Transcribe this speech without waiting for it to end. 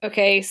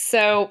Okay,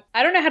 so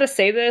I don't know how to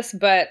say this,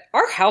 but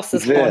our house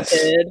is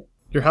haunted.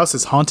 Your house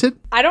is haunted?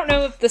 I don't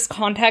know if this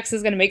context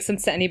is going to make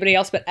sense to anybody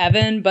else but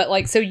Evan, but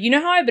like, so you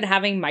know how I've been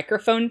having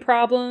microphone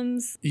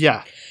problems?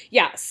 Yeah.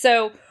 Yeah,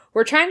 so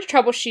we're trying to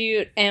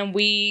troubleshoot, and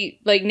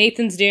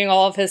Nathan's doing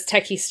all of his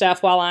techie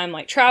stuff while I'm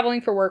like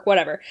traveling for work,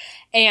 whatever.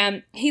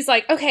 And he's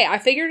like, okay, I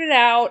figured it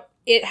out.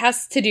 It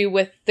has to do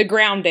with the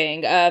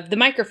grounding of the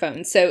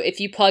microphone. So if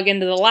you plug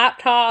into the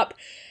laptop,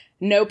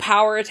 no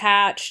power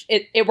attached,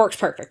 it works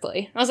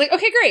perfectly. I was like,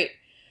 okay, great.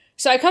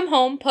 So I come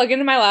home, plug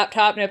into my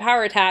laptop, no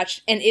power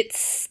attached, and it's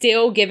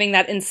still giving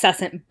that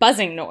incessant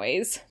buzzing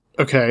noise.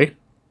 Okay.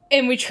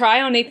 And we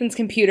try on Nathan's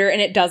computer, and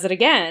it does it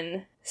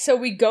again. So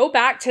we go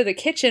back to the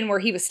kitchen where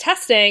he was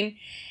testing,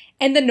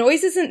 and the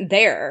noise isn't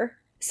there.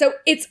 So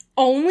it's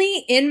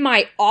only in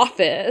my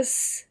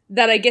office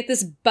that I get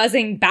this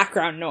buzzing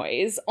background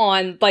noise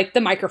on, like,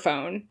 the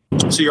microphone.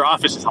 So your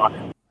office is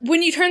haunted.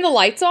 When you turn the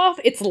lights off,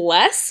 it's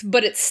less,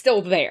 but it's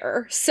still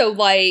there. So,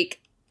 like,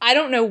 I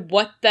don't know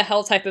what the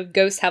hell type of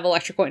ghosts have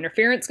electrical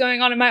interference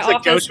going on in my office.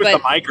 It's a ghost with a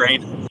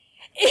migraine.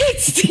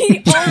 It's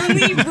the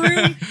only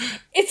room.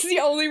 It's the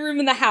only room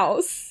in the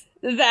house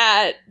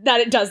that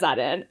it does that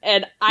in,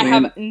 and I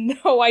have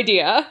no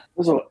idea.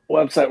 There's a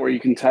website where you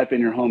can type in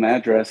your home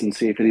address and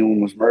see if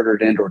anyone was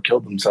murdered and or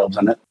killed themselves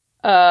in it.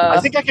 I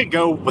think I could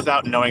go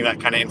without knowing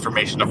that kind of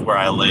information of where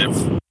I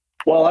live.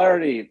 Well,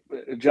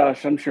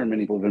 Josh, I'm sure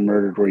many people have been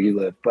murdered where you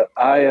live, but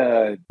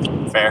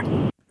Fair.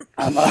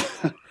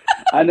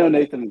 I know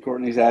Nathan and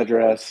Courtney's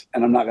address,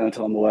 and I'm not going to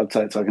tell them the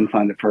website so I can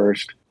find it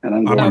first. And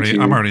I'm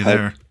already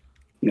there.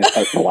 Yeah,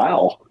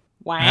 wow.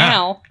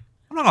 Yeah.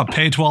 I'm not gonna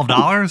pay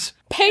 $12.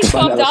 Pay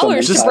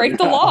 $12 to break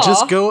the law.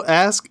 Just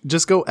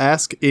go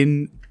ask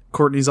in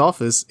Courtney's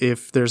office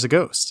if there's a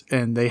ghost,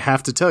 and they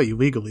have to tell you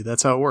legally.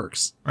 That's how it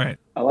works. Right.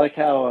 I like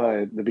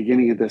how the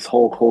beginning of this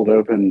whole cold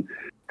open,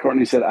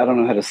 Courtney said, "I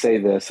don't know how to say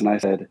this," and I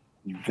said,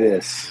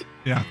 "This."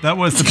 Yeah, that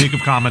was the peak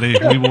of comedy.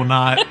 We will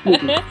not.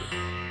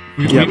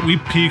 We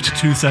peaked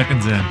 2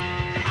 seconds in.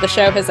 The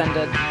show has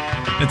ended.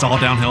 It's all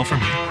downhill from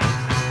here.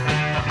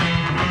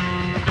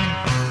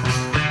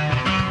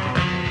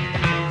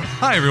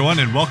 Hi, everyone,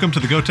 and welcome to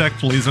the Go Tech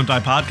Please Don't Die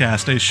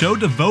podcast, a show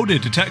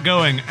devoted to tech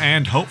going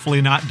and hopefully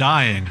not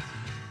dying.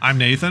 I'm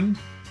Nathan.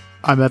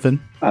 I'm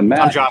Evan. I'm Matt.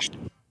 I'm Josh.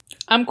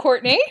 I'm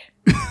Courtney.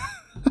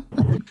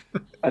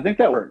 I think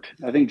that worked.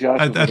 I think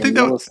Josh was I think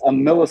a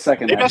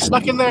millisecond. Maybe I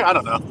snuck in there? I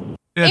don't know.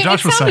 Yeah,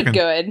 Josh was second.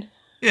 Good.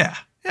 Yeah,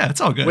 it's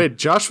all good. Wait,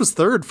 Josh was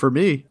third for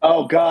me.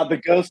 Oh, God, the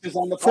ghost is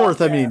on the Fourth,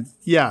 podcast. I mean.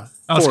 Yeah.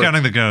 I was fourth.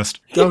 counting the ghost.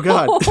 Oh,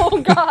 God.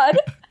 Oh, God.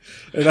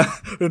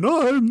 and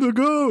I'm the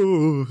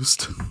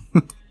ghost.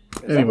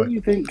 Is that what you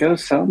think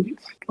ghost sounds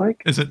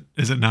like? Is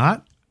it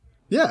not?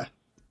 Yeah.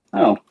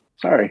 Oh,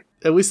 sorry.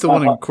 At least the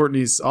one in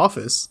Courtney's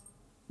office.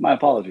 My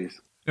apologies.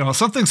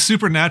 Something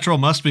supernatural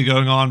must be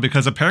going on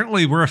because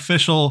apparently we're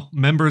official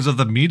members of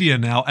the media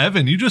now.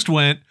 Evan, you just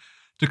went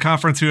to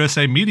Conference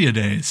USA Media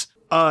Days.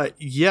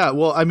 Yeah.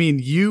 Well, I mean,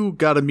 you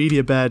got a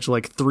media badge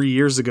like 3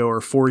 years ago or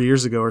 4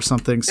 years ago or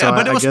something. So yeah,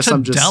 but it was I guess to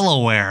I'm just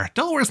Delaware.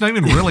 Delaware's not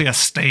even really a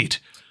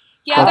state.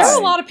 Yeah, there are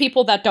a lot of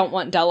people that don't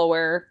want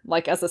Delaware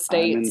like as a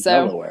state. I'm in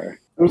so Delaware.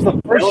 It was the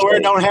first Delaware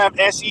state. don't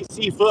have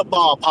SEC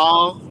football,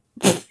 Paul.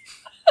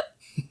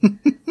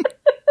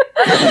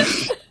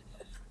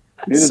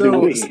 Neither do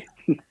we.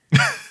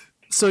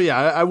 So yeah,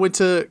 I went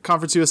to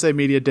Conference USA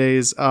Media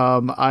Days.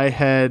 I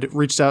had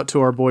reached out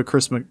to our boy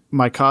Chris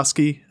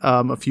Mikoski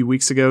a few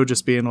weeks ago,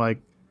 just being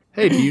like,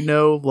 "Hey, do you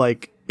know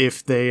like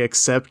if they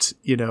accept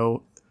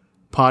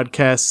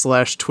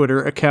podcast /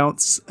 Twitter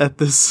accounts at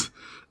this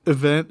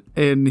event?"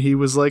 And he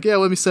was like, "Yeah,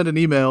 let me send an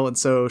email." And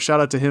so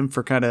shout out to him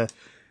for kind of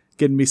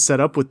getting me set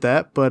up with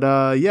that. But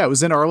yeah, it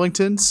was in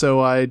Arlington, so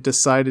I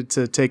decided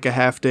to take a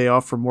half day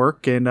off from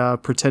work and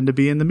pretend to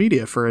be in the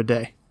media for a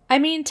day. I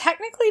mean,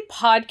 technically,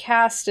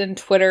 podcast and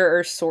Twitter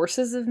are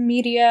sources of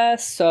media,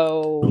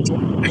 so...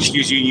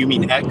 Excuse you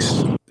mean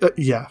X?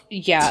 Yeah.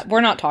 Yeah, we're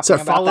not talking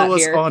about that here. Follow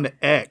us on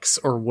X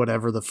or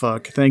whatever the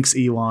fuck. Thanks,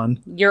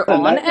 Elon. You're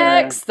on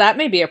X? That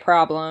may be a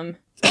problem.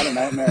 I had a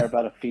nightmare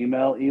about a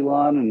female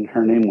Elon, and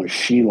her name was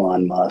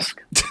Shelon Musk.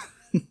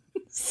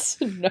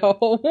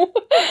 No.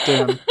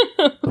 Damn.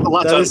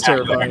 That is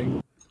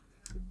terrifying.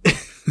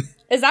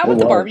 Is that what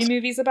the Barbie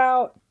movie's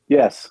about?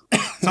 Yes.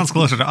 Sounds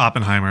closer to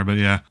Oppenheimer, but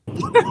yeah.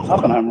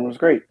 Oppenheimer was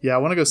great. Yeah, I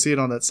want to go see it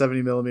on that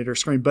 70mm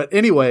screen. But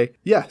anyway,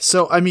 yeah,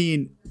 so I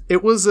mean,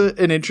 it was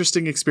an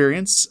interesting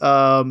experience.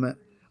 I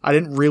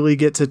didn't really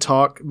get to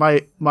talk.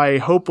 My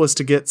hope was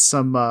to get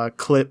some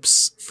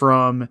clips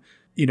from,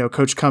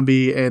 Coach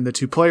Cumby and the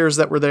two players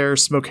that were there,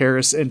 Smoke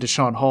Harris and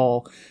Deshaun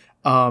Hall.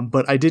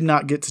 But I did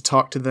not get to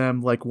talk to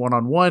them like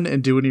one-on-one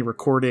and do any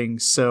recording.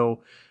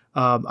 So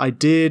I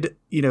did,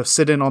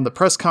 sit in on the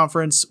press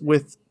conference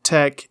with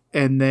Tech.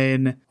 And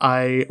then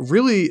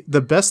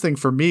the best thing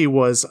for me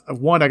was,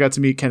 one, I got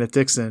to meet Kenneth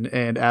Dixon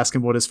and ask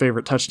him what his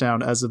favorite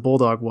touchdown as a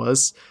Bulldog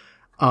was.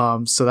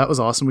 So that was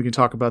awesome. We can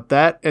talk about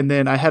that. And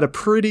then I had a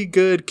pretty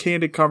good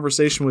candid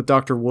conversation with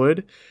Dr.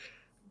 Wood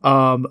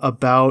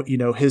about,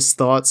 his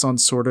thoughts on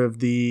sort of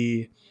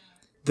the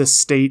the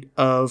state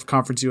of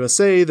Conference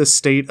USA, the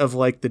state of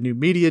like the new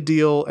media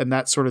deal and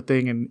that sort of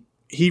thing. And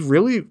he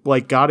really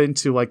like got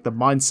into like the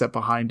mindset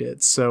behind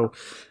it. So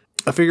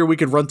I figure we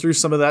could run through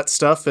some of that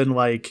stuff and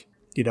like,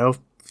 you know,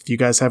 if you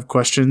guys have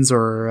questions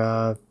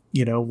or,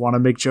 you know, want to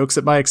make jokes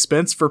at my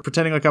expense for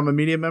pretending like I'm a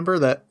media member,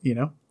 that, you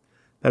know,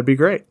 that'd be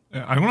great.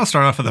 I want to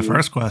start off with the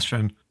first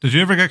question. Did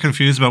you ever get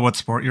confused about what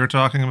sport you were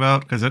talking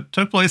about? Because it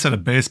took place at a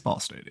baseball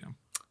stadium.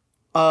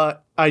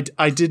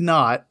 I did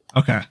not.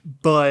 Okay.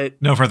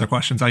 But no further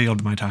questions. I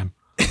yielded my time.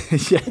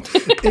 Yeah,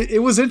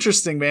 it was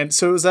interesting, man.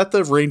 So it was at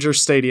the Ranger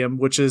Stadium,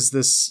 which is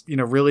this, you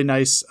know, really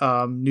nice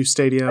new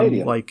stadium.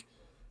 Like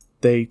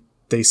they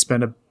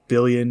spent $1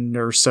 billion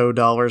or so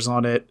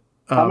on it.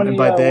 And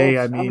by they,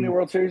 I mean, how many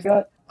World Series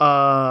you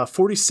got?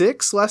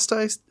 46 last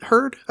I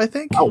heard, I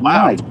think. Oh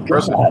wow,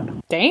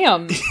 God.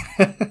 Damn.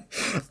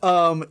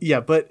 Yeah,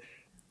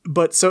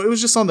 but so it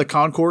was just on the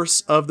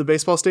concourse of the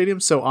baseball stadium.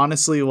 So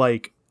honestly,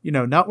 like, you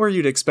know, not where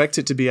you'd expect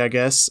it to be, I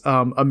guess.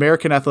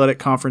 American Athletic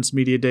Conference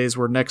Media Days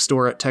were next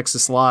door at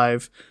Texas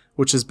Live,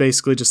 which is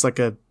basically just like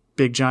a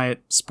big giant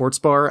sports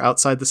bar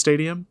outside the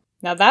stadium.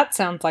 Now that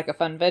sounds like a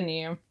fun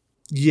venue.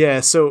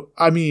 Yeah, so,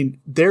 I mean,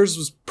 theirs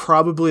was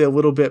probably a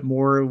little bit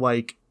more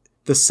like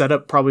the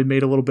setup probably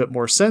made a little bit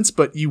more sense,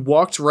 but you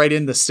walked right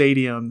in the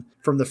stadium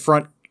from the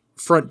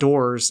front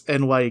doors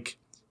and like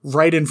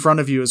right in front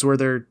of you is where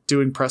they're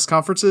doing press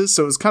conferences.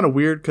 So it was kind of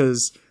weird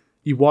because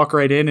you walk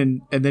right in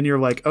and then you're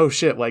like, oh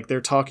shit, like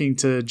they're talking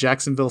to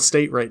Jacksonville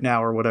State right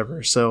now or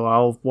whatever. So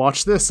I'll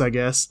watch this, I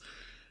guess.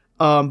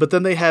 But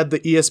then they had the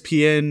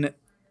ESPN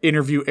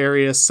interview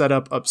area set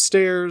up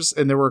upstairs,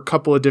 and there were a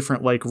couple of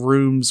different like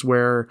rooms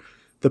where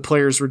the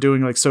players were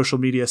doing like social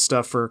media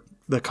stuff for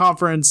the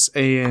conference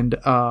and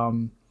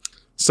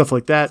stuff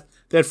like that.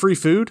 They had free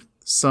food,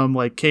 some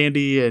like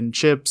candy and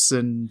chips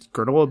and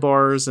granola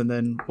bars, and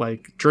then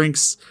like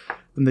drinks.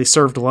 And they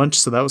served lunch,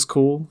 so that was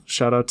cool.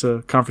 Shout out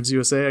to Conference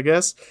USA, I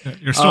guess.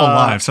 You're still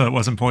alive, so it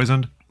wasn't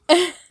poisoned?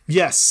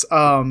 Yes.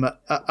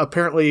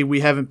 Apparently, we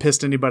haven't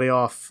pissed anybody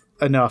off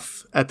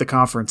enough at the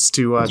conference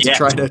to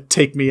try to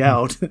take me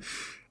out.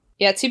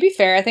 Yeah, to be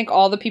fair, I think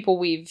all the people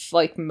we've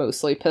like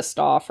mostly pissed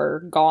off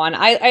are gone.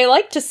 I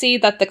like to see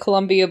that the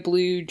Columbia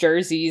blue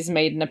jerseys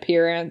made an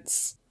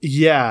appearance.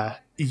 Yeah.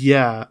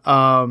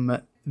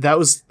 That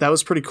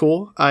was pretty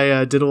cool.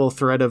 I did a little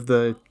thread of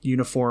the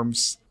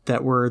uniforms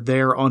that were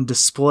there on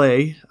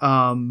display,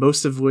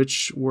 most of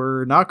which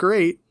were not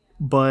great,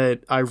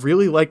 but I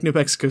really like New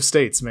Mexico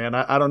State's, man.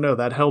 I don't know.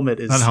 That helmet's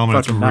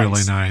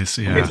really nice.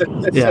 Yeah.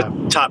 It's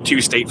a top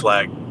 2 state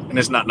flag, and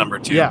it's not number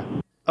 2. Yeah.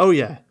 Oh,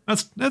 yeah.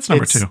 That's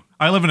number 2.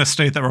 I live in a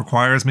state that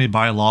requires me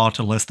by law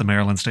to list the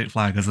Maryland state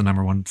flag as the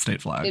number 1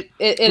 state flag.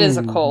 It is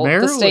a cult.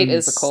 The state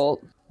is a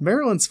cult.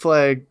 Maryland's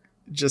flag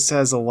just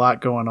has a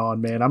lot lot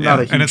on, man. I'm not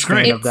a huge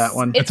fan of that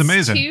one. It's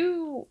amazing.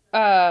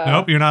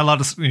 Nope, you're not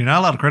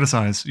allowed to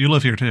criticize. You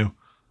live here too.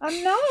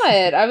 I'm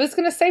not. I was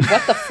gonna say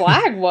what the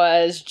flag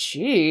was.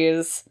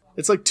 Jeez.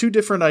 It's like 2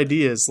 different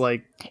ideas,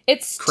 like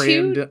it's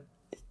crammed. 2.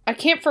 I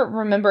can't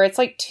remember. It's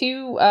like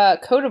 2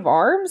 coat of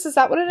arms. Is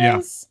that what it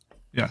is?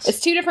 Yes. It's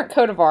 2 different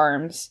coat of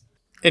arms.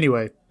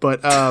 Anyway,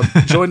 but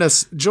join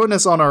us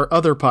on our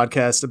other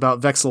podcast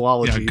about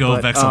vexillology. Yeah, go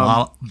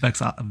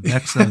Vex.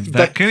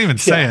 Can't even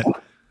say it.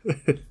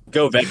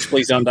 Go Vex,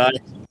 please don't die.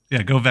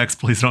 Yeah, go Vex,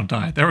 please don't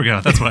die. There we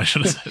go. That's what I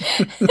should have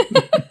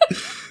said.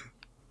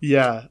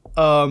 Yeah.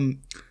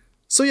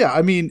 So yeah,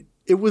 I mean,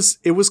 it was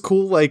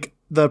cool. Like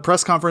the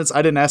press conference,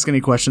 I didn't ask any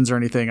questions or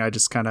anything. I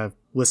just kind of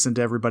listened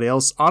to everybody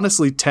else.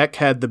 Honestly, Tech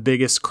had the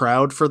biggest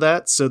crowd for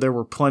that, so there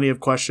were plenty of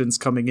questions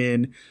coming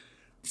in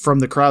from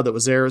the crowd that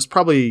was there. It was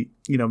probably,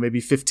 you know, maybe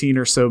 15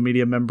 or so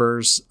media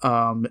members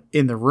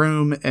in the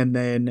room, and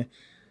then,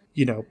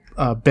 you know,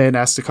 Ben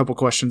asked a couple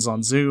questions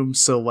on Zoom.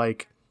 So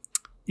like,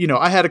 you know,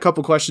 I had a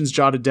couple questions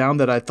jotted down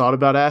that I thought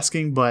about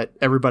asking, but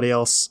everybody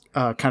else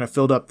kind of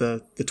filled up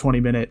the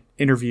 20-minute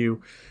interview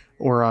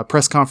or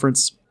press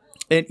conference.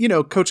 And, you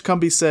know, Coach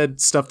Cumbie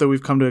said stuff that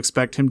we've come to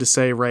expect him to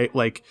say, right?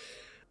 Like,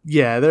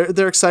 yeah,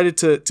 they're excited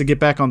to get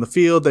back on the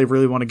field. They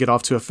really want to get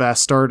off to a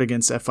fast start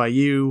against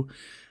FIU.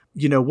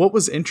 You know, what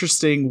was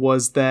interesting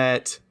was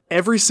that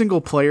every single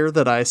player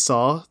that I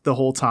saw the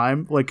whole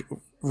time, like,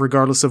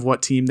 regardless of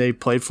what team they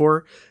played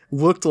for,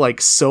 looked like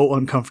so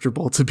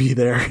uncomfortable to be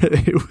there.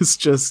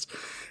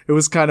 It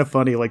was kind of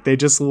funny. Like they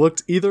just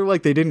looked either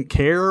like they didn't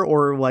care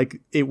or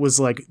like it was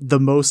like the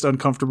most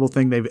uncomfortable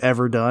thing they've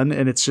ever done.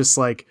 And it's just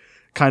like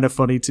kind of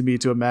funny to me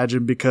to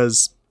imagine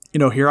because, you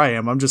know, here I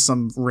am. I'm just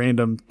some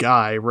random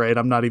guy, right?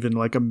 I'm not even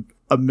like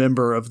a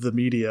member of the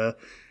media.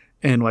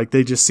 And like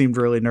they just seemed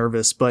really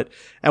nervous. But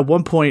at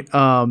one point,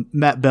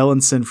 Matt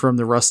Bellinson from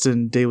the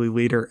Ruston Daily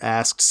Leader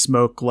asked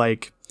Smoke,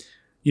 like,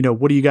 you know,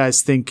 what do you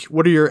guys think?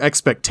 What are your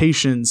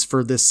expectations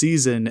for this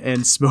season?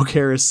 And Smoke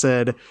Harris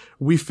said,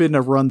 we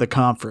finna run the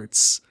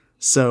conference.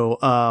 So,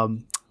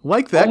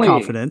 like that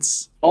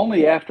confidence.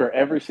 Only after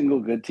every single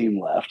good team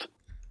left.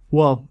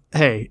 Well,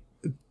 hey,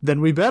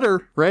 then we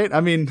better, right? I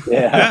mean,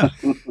 yeah.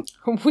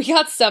 We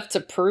got stuff to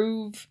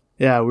prove.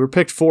 Yeah, we were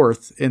picked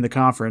 4th in the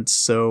conference.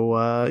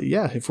 So,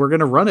 if we're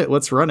going to run it,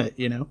 let's run it,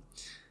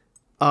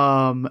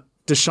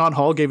 Deshaun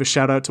Hall gave a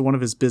shout out to one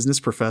of his business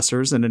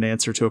professors in an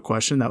answer to a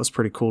question. That was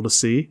pretty cool to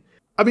see.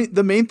 I mean,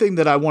 the main thing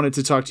that I wanted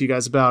to talk to you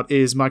guys about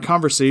is my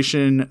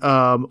conversation,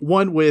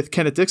 1 with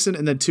Kenneth Dixon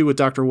and then 2 with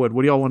Dr. Wood.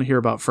 What do y'all want to hear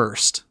about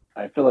first?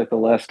 I feel like the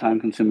less time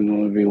consuming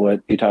one would be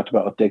what you talked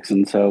about with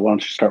Dixon. So why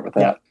don't you start with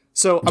that? Yeah.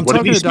 So I'm What did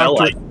talking he to smell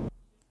Dr. like?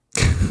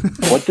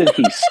 What did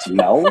he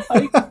smell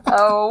like?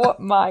 Oh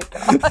my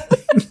God.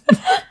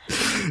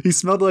 He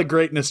smelled like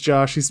greatness,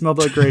 Josh. He smelled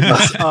like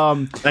greatness.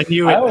 I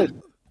knew I it. always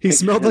He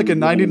smelled like a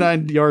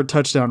 99-yard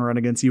touchdown run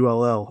against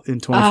ULL in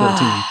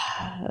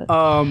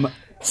 2014.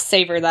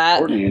 Savor that.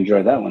 Courtney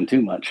enjoyed that one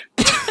too much.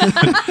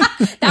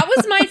 That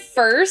was the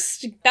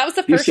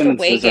These first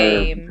away sentences are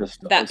game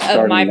just of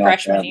starting my off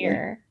freshman badly.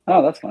 year.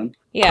 Oh, that's fun.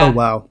 Yeah. Oh,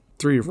 wow.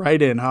 3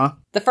 right in, huh?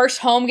 The first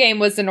home game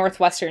was the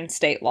Northwestern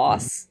State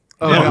loss.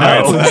 Oh, Yeah,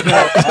 no.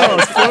 no. Oh,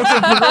 it's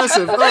Clemson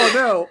Progressive. Oh,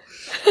 no.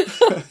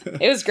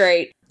 It was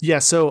great. Yeah,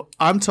 so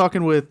I'm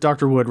talking with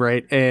Dr. Wood,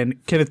 right?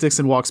 And Kenneth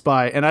Dixon walks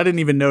by, and I didn't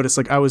even notice.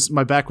 Like,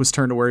 my back was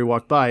turned to where he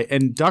walked by,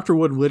 and Dr.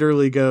 Wood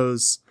literally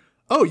goes,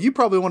 "Oh, you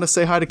probably want to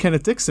say hi to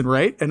Kenneth Dixon,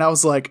 right?" And I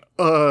was like,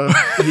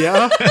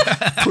 yeah,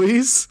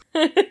 please."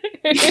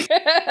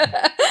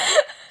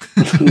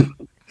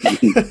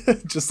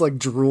 Just like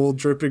drool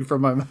dripping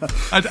from my mouth.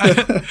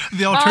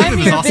 The alternative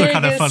is your also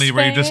kind of biggest funny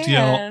where you just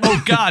yell, fan.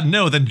 "Oh God,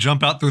 no," then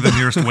jump out through the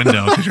nearest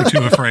window because you're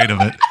too afraid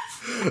of it.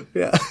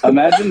 Yeah.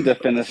 Imagine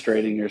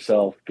defenestrating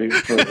yourself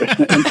instead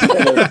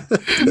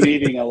of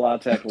meeting a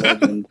LaTeX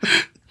legend.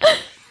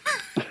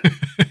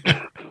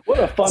 What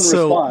a fun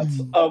response.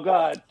 Oh,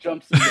 God,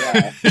 jumps in the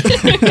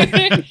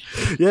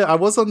eye. Yeah, I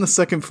was on the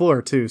second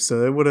floor too,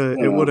 so it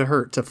would have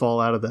hurt to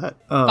fall out of that.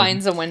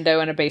 Finds a window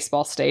in a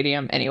baseball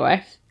stadium.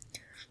 Anyway.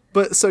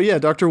 But so yeah,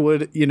 Dr.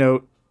 Wood,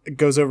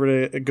 goes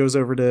over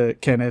to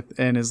Kenneth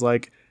and is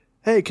like,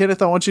 "Hey,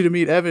 Kenneth, I want you to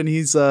meet Evan.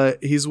 He's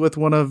with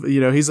one of,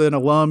 he's an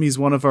alum. He's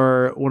one of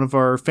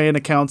our fan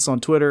accounts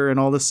on Twitter and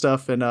all this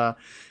stuff." And I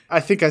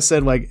think I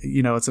said, like,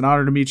 "It's an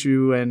honor to meet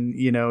you." And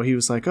he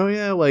was like, "Oh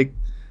yeah, like,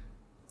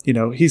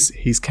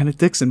 he's Kenneth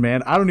Dixon,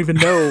 man." I don't even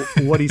know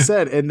what he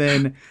said. And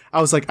then I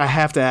was like, "I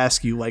have to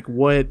ask you, like,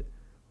 what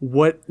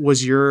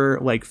was your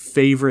like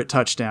favorite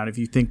touchdown if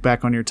you think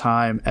back on your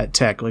time at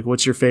Tech? Like,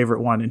 what's your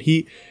favorite one?" And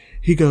he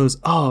goes,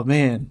 "Oh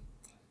man,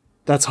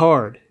 that's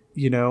hard."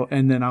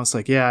 And then I was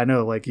like, "Yeah, I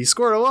know. Like, he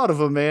scored a lot of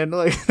them, man."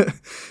 Like,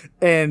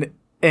 and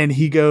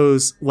he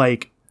goes,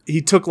 like, he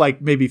took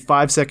like maybe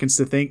 5 seconds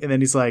to think, and then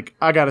he's like,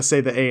 "I gotta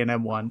say the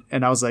A&M one."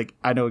 And I was like,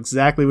 "I know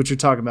exactly what you're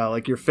talking about.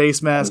 Like, your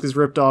face mask is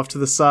ripped off to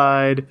the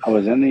side." I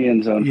was in the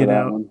end zone for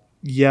that one.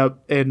 Yep.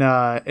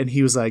 And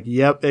he was like,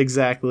 "Yep,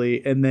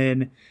 exactly." And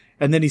then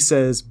he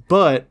says,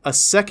 "But a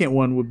second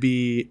one would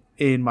be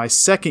in my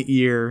second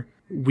year.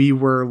 We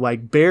were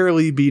like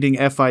barely beating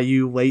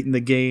FIU late in the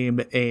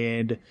game,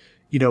 and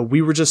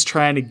we were just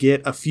trying to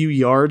get a few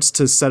yards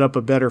to set up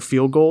a better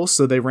field goal.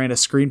 So they ran a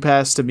screen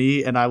pass to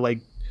me,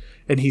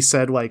 and he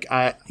said, like,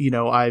 I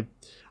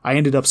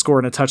ended up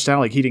scoring a touchdown."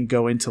 Like, he didn't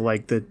go into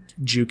like the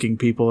juking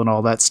people and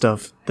all that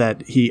stuff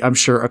that he, I'm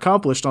sure,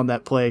 accomplished on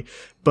that play.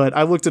 But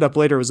I looked it up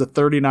later. It was a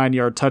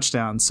 39-yard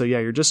touchdown. So yeah,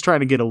 you're just trying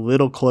to get a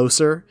little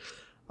closer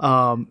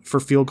for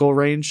field goal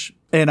range.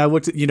 And I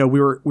looked at, we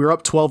were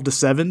up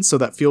 12-7. So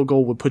that field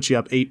goal would put you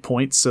up 8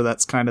 points. So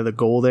that's kind of the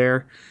goal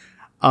there.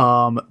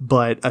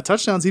 But a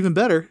touchdown's even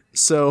better.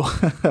 So,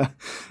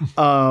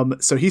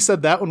 so he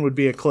said that one would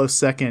be a close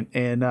second.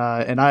 And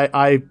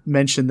I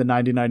mentioned the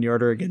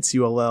 99-yarder against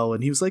ULL,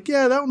 and he was like,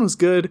 "Yeah, that one was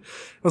good." I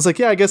was like,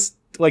 "Yeah, I guess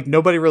like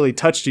nobody really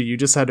touched you. You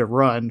just had to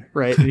run."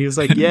 Right. And he was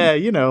like, "Yeah,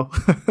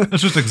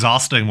 It's just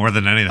exhausting more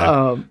than anything.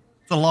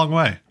 It's a long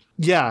way.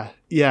 Yeah.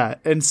 Yeah.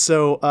 And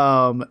so,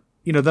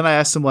 then I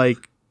asked him, like,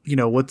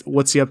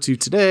 what's he up to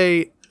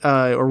today?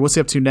 Or what's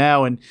he up to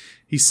now? And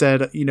he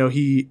said,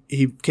 he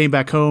came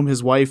back home.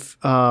 His wife,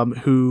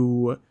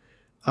 who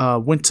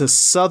went to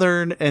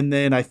Southern and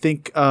then I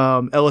think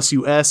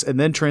LSUS and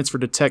then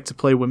transferred to Tech to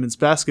play women's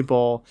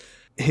basketball.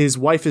 His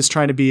wife is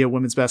trying to be a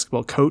women's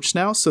basketball coach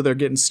now, so they're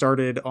getting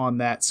started on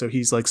that. So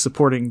he's like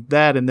supporting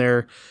that, and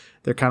they're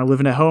kind of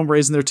living at home,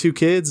 raising their 2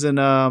 kids, and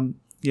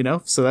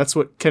so that's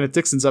what Kenneth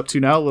Dixon's up to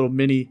now. A little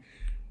mini,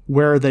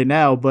 where are they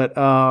now? But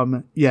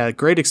yeah,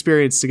 great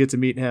experience to get to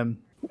meet him.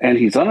 And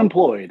he's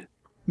unemployed.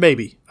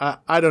 Maybe.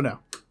 I don't know.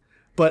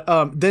 But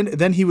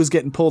then he was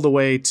getting pulled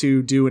away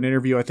to do an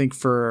interview, I think,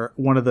 for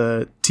one of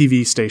the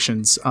TV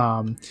stations.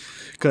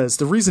 Because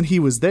the reason he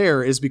was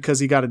there is because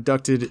he got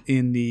inducted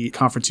in the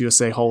Conference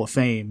USA Hall of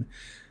Fame.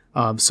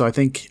 So I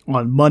think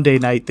on Monday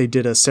night they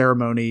did a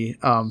ceremony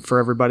for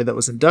everybody that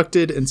was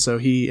inducted. And so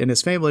he and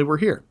his family were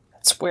here.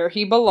 That's where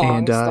he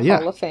belongs, the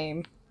Hall of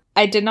Fame.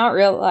 I did not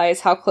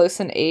realize how close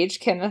in age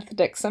Kenneth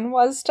Dixon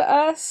was to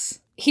us.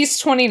 He's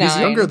 29. He's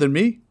younger than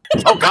me.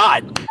 Oh,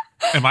 God.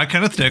 Am I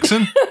Kenneth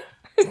Dixon?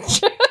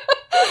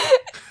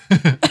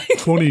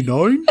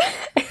 29?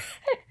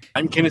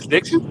 I'm Kenneth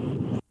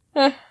Dixon.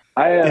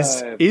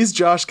 Is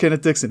Josh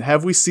Kenneth Dixon?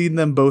 Have we seen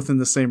them both in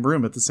the same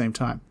room at the same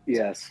time?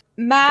 Yes.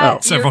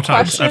 Matt, several your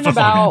times question at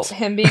about games.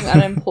 him being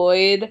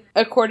unemployed,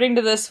 according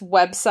to this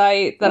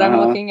website that I'm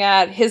looking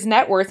at, his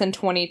net worth in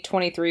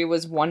 2023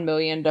 was $1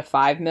 million to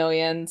 $5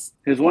 million.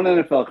 His one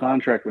NFL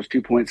contract was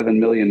 $2.7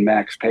 million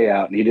max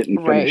payout, and he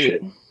didn't finish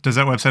it. Does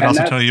that website And also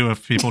that's- tell you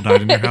if people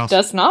died in your It house?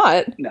 does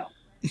not. No.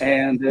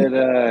 And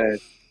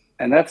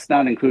and that's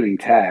not including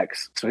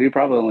tax. So he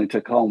probably only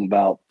took home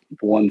about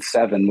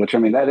 1.7, which, I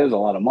mean, that is a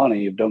lot of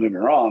money, don't get me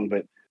wrong,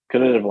 but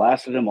could it have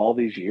lasted him all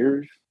these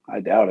years? I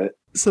doubt it.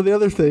 So the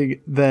other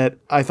thing that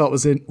I thought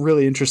was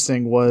really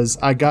interesting was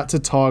I got to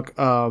talk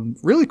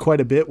really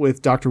quite a bit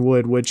with Dr.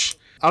 Wood, which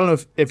I don't know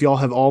if y'all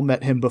have all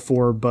met him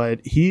before, but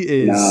he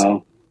is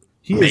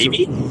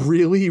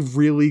really,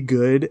 really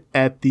good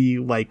at the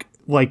like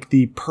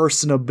the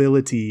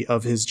personability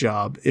of his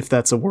job, if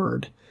that's a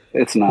word.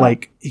 It's not.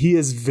 Like, he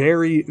is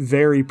very,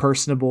 very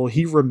personable.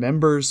 He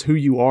remembers who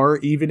you are,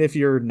 even if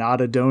you're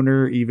not a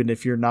donor, even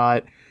if you're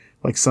not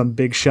like some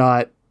big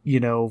shot,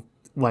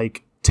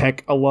 like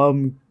tech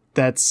alum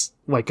that's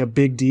like a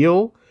big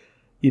deal.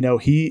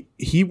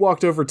 He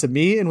walked over to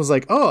me and was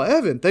like, "Oh,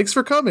 Evan, thanks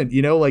for coming."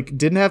 Like,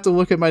 didn't have to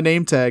look at my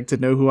name tag to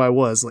know who I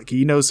was. Like,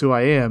 he knows who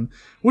I am,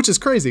 which is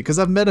crazy because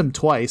I've met him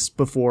twice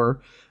before.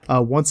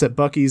 Once at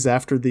Buc-ee's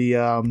after the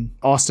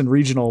Austin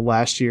Regional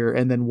last year,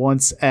 and then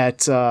once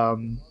at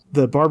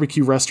the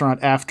barbecue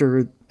restaurant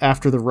after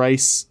the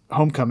Rice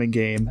homecoming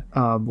game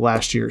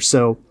last year.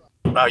 So,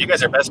 wow, you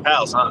guys are best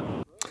pals, huh?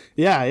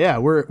 Yeah,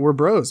 we're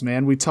bros,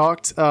 man. We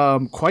talked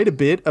quite a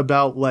bit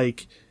about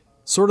like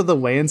sort of the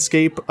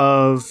landscape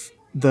of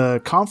the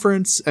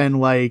conference,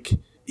 and like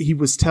he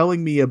was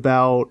telling me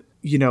about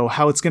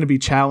how it's going to be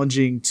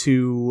challenging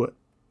to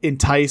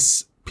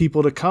entice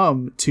people to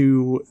come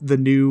to the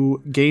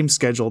new game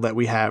schedule that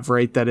we have,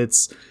 right? That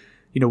it's,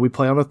 we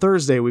play on a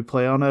Thursday, we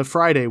play on a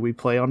Friday, we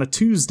play on a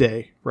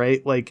Tuesday,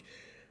 right? Like,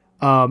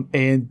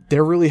 and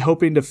they're really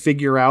hoping to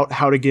figure out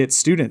how to get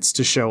students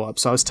to show up.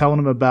 So I was telling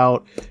them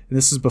about, and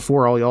this is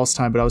before all y'all's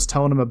time, but I was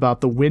telling them about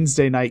the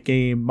Wednesday night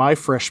game my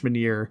freshman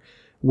year,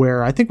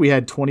 where I think we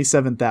had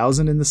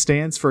 27,000 in the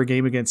stands for a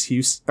game against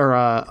Houston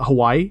or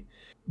Hawaii.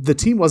 The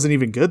team wasn't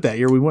even good that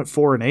year. We went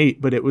 4-8,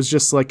 but it was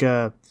just like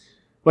a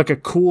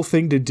cool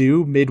thing to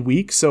do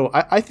midweek. So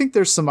I think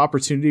there's some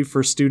opportunity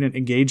for student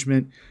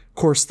engagement. Of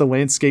course, the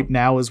landscape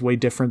now is way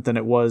different than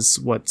it was,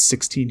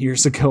 16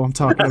 years ago I'm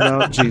talking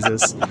about?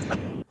 Jesus.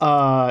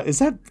 Is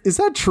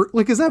that true?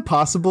 Like, is that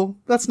possible?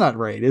 That's not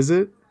right, is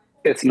it?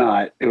 It's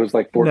not. It was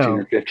like 14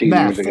 or 15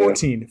 years ago.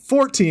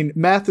 14.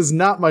 Math is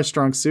not my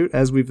strong suit,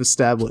 as we've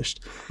established.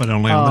 But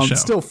only on the show.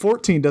 Still,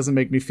 14 doesn't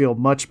make me feel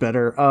much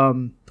better.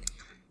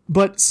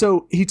 But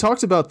so he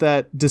talked about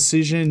that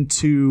decision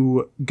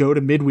to go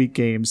to midweek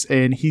games,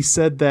 and he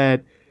said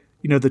that,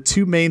 the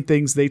two main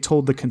things they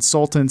told the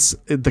consultants,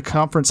 the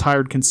conference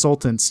hired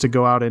consultants to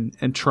go out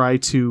and try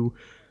to,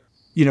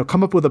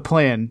 come up with a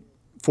plan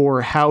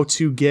for how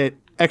to get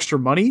extra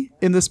money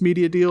in this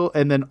media deal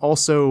and then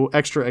also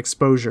extra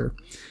exposure.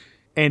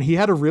 And he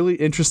had a really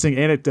interesting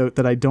anecdote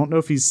that I don't know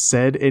if he's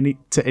said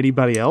to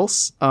anybody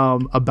else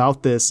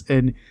about this.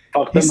 And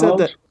he said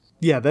that,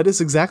 yeah, that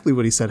is exactly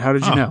what he said. How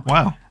did you know?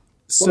 Wow.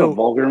 What a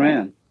vulgar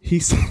man. He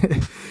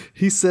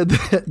said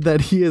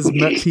that he has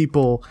met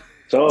people.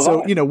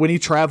 So when he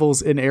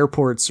travels in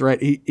airports, right?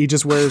 He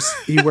just wears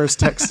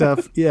tech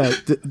stuff. Yeah,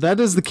 that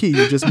is the key.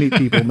 You just meet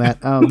people, Matt.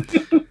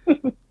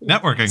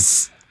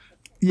 Networking.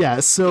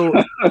 Yeah. So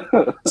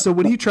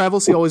when he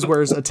travels, he always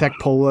wears a tech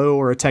polo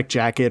or a tech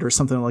jacket or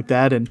something like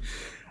that. And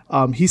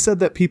he said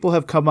that people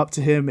have come up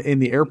to him in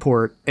the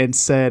airport and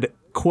said,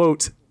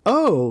 quote,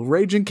 "Oh,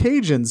 Raging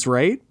Cajuns,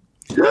 right?"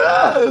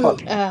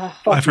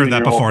 I've heard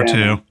that before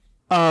too.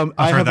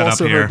 I have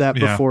also heard that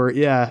before.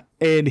 Yeah.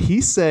 And he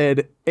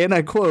said, and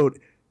I quote,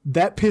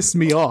 "That pissed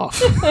me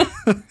off."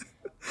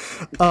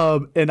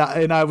 And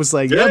I was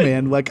like, "Yeah,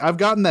 man, like I've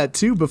gotten that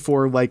too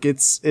before. Like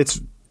it's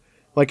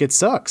like it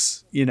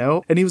sucks,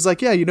 And he was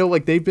like, "Yeah,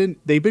 like they've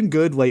been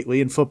good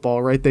lately in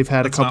football, right? They've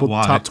had a couple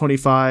top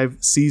 25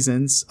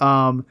 seasons.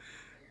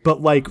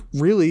 But like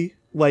really,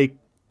 like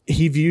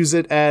he views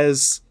it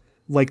as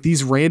like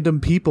these random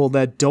people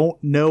that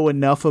don't know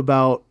enough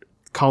about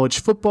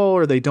college football,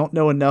 or they don't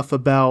know enough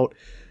about,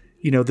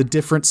 the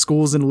different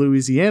schools in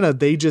Louisiana.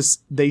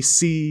 They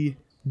see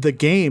the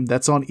game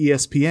that's on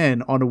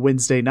ESPN on a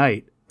Wednesday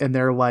night, and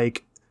they're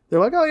like,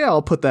 oh yeah,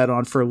 I'll put that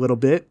on for a little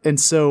bit." And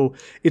so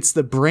it's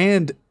the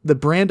brand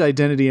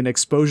identity and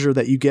exposure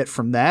that you get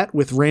from that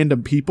with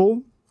random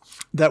people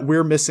that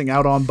we're missing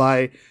out on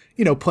by,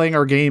 playing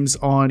our games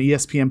on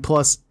ESPN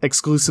Plus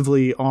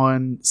exclusively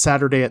on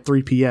Saturday at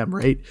 3 p.m.,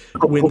 right?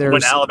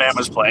 When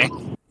Alabama's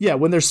playing. Yeah,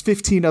 when there's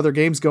 15 other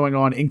games going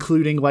on,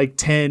 including like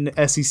 10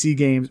 SEC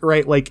games,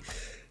 right? Like,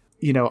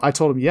 I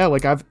told him, yeah,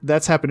 like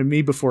that's happened to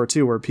me before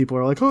too, where people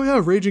are like, "Oh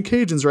yeah, Raging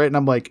Cajuns, right?" And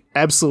I'm like,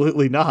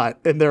 "Absolutely not."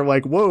 And they're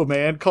like, "Whoa,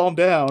 man, calm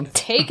down.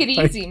 Take it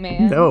easy,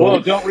 man." No.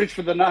 Well, don't reach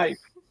for the knife.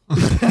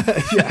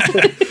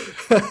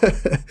 Yeah.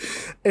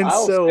 And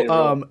I'll so say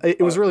that.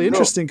 it was really No.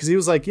 interesting because he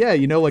was like, yeah,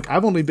 like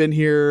I've only been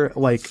here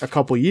like a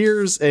couple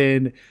years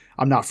and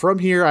I'm not from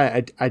here.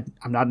 I'm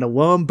not an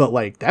alum, but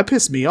like that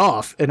pissed me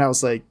off. And I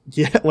was like,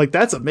 yeah, like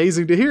that's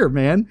amazing to hear,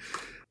 man.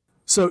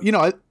 So,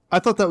 I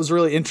thought that was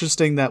really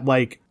interesting that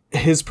like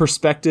his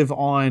perspective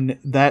on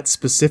that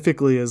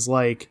specifically is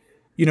like,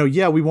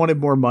 yeah, we wanted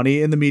more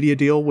money in the media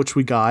deal, which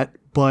we got,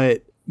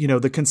 but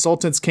the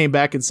consultants came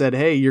back and said,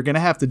 hey, you're going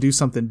to have to do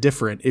something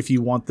different if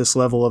you want this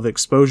level of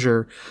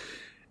exposure.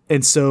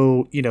 And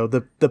so,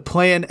 the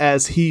plan,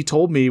 as he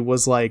told me,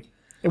 was like,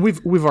 and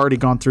we've already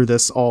gone through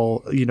this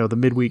all, the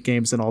midweek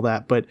games and all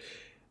that, but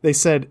they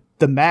said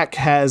the MAC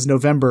has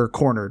November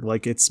cornered.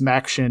 Like it's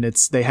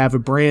MACtion. They have a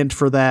brand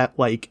for that.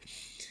 Like,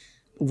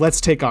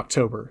 let's take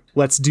October.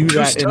 Let's do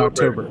that in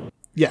October.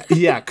 Yeah.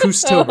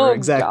 CUSA. Oh,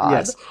 exactly. God.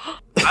 Yes.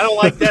 I don't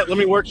like that. Let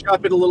me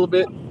workshop it a little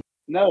bit.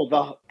 No,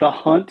 the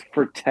hunt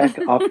for Tech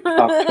October.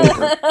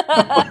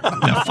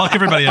 Yeah, fuck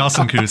everybody else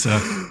in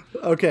CUSA.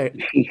 Okay.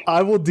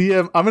 I'm going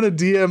to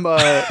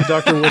DM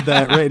Dr. Wood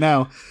that right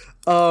now.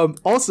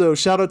 Also,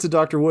 shout out to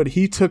Dr. Wood.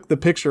 He took the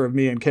picture of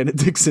me and Kenneth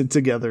Dixon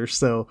together.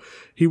 So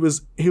he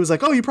was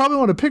like, oh, you probably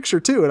want a picture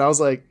too. And I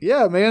was like,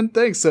 yeah, man,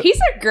 thanks. So, He's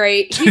a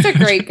great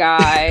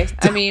guy.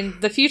 I mean,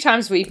 the few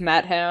times we've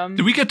met him.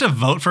 Do we get to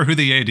vote for who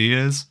the AD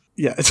is?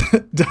 yeah.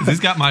 'Cause he's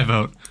got my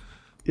vote.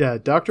 Yeah.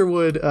 Dr.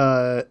 Wood,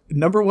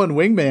 number one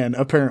wingman,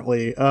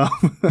 apparently. I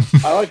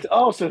like.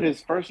 So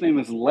his first name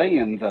is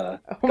Layantha.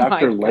 Oh my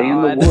Dr.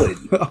 Layantha Wood.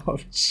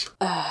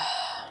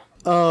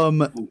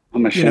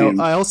 I'm ashamed.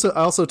 I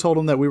also told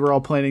him that we were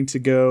all planning to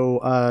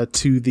go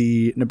to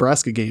the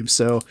Nebraska game.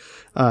 So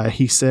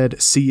he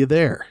said, see you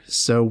there.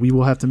 So we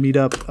will have to meet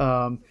up.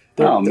 Man.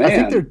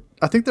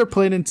 I think they're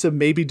planning to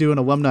maybe do an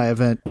alumni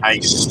event.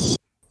 Nice.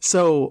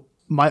 So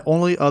my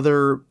only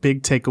other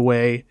big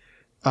takeaway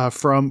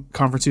from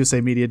Conference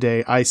USA Media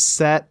Day, I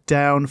sat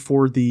down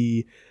for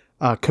the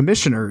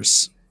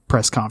commissioners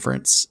press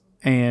conference,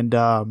 and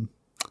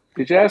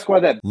Did you ask why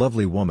that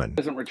Lovely woman.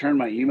 doesn't return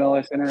my email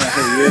I sent her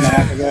a year and a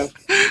half ago?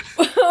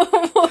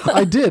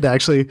 I did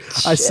actually.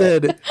 I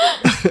said,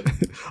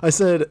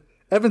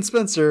 Evan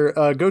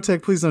Spencer, Go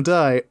Tech, please don't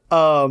die.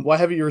 Why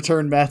haven't you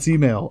returned Matt's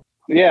email?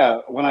 Yeah,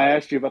 when I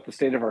asked you about the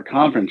state of our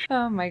conference.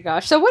 Oh my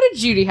gosh. So what did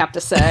Judy have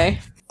to say?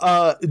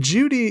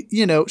 Judy,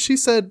 she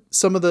said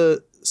some of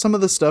the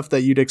stuff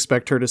that you'd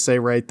expect her to say,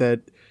 right?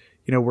 That,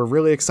 we're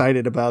really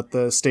excited about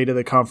the state of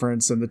the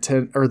conference and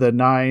the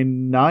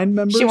 9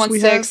 members. She wants we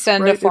to have,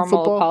 extend right, a formal in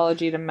football.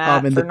 apology to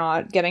Matt for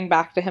not getting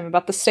back to him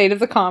about the state of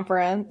the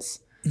conference.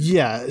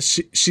 Yeah,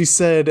 she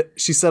said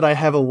I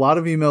have a lot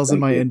of emails in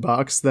my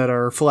inbox that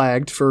are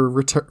flagged for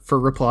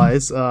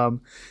replies.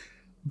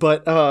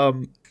 But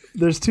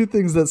there's two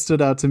things that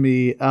stood out to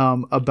me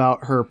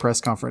about her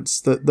press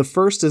conference. The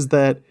first is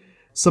that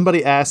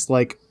somebody asked,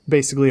 like,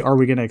 basically, are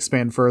we going to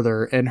expand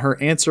further? And her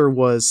answer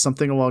was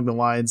something along the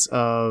lines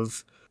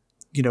of,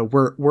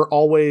 we're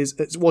always,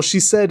 well, she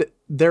said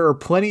there are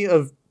plenty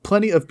of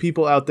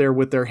people out there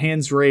with their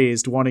hands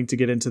raised wanting to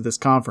get into this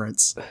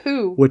conference.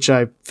 Who? Which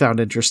I found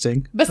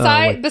interesting.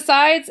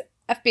 Besides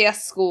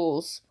FBS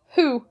schools,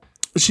 who?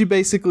 She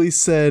basically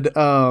said,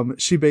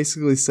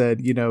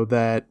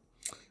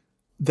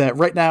 that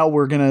right now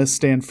we're going to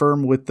stand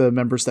firm with the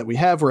members that we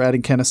have. We're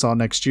adding Kennesaw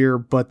next year,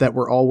 but that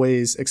we're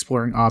always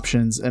exploring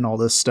options and all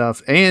this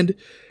stuff. And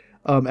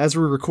as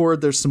we record,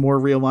 there's some more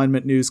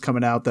realignment news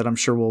coming out that I'm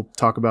sure we'll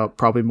talk about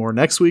probably more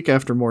next week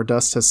after more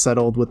dust has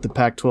settled with the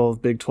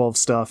Pac-12, Big 12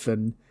 stuff.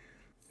 And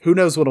who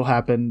knows what'll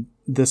happen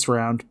this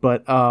round.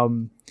 But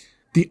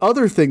the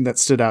other thing that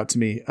stood out to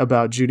me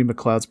about Judy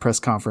McLeod's press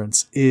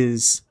conference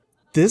is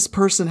this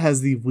person has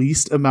the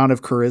least amount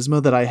of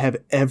charisma that I have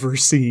ever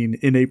seen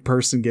in a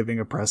person giving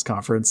a press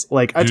conference.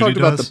 Like I talked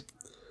about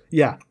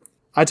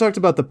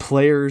the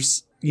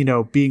players,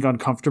 being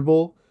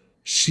uncomfortable.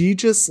 She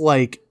just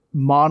like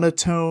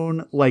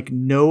monotone, like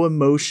no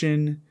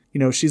emotion.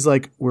 She's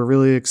like, we're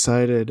really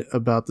excited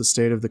about the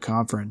state of the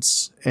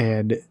conference.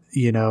 And,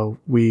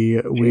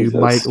 we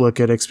might look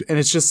at, and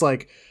it's just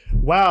like,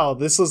 wow,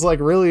 this was like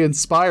really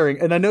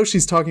inspiring. And I know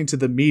she's talking to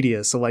the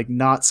media, so like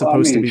not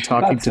supposed to be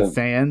talking to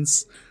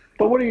fans.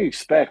 But what do you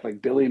expect?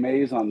 Like Billy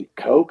Mays on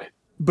Coke?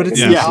 But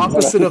it's the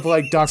opposite of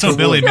like Dr. Wood. So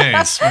Billy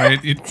Mays,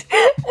 right?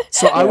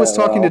 So I was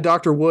talking to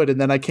Dr. Wood, and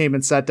then I came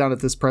and sat down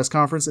at this press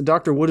conference, and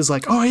Dr. Wood is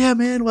like, "Oh yeah,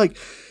 man,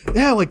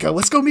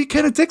 let's go meet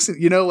Kenneth Dixon."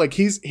 Like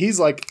he's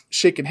like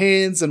shaking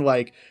hands and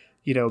like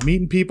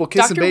meeting people,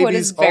 kissing Dr. babies, Wood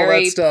is all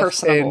very that stuff.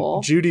 personable.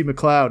 And Judy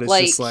McLeod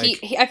is just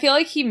like I feel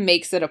like he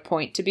makes it a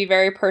point to be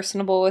very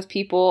personable with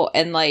people,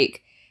 and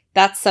like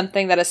that's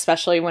something that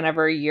especially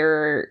whenever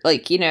you're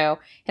like in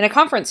a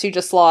conference you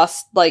just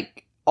lost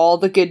like all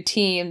the good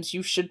teams,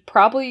 you should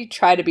probably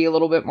try to be a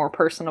little bit more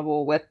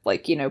personable with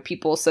like,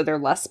 people so they're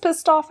less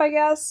pissed off, I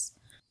guess.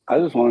 I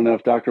just want to know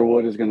if Dr.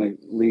 Wood is going to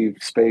leave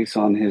space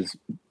on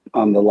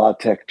the La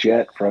Tech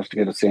jet for us to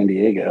go to San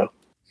Diego.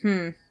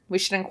 We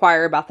should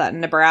inquire about that in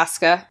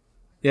Nebraska.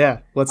 Yeah,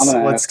 let's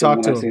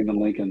talk to him. I see him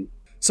in Lincoln.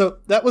 So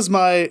that was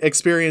my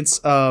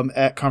experience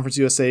at Conference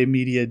USA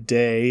Media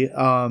Day.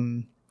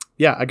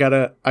 yeah, I got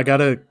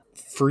a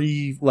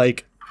free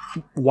like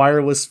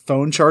wireless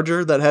phone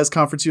charger that has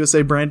Conference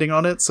USA branding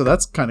on it, so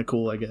that's kind of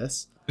cool, I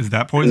guess. Is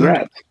that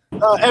poison?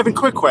 Evan,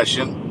 quick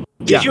question.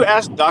 Did you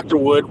ask Dr.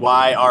 Wood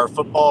why our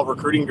football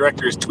recruiting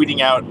director is tweeting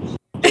out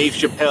Dave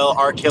Chappelle,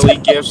 R. Kelly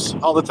gifts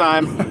all the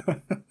time?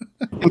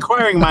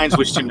 Inquiring minds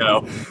wish to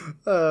know.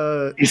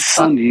 It's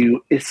on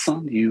you. It's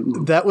on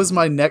you. That was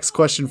my next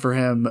question for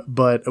him,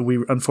 but we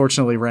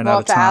unfortunately ran out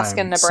of time. We'll have to ask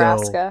in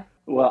Nebraska.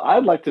 Well,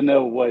 I'd like to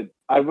know what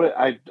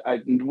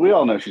we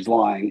all know she's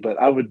lying, but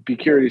I would be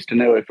curious to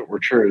know if it were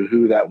true,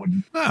 who that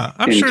would.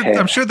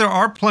 I'm sure there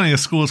are plenty of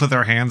schools with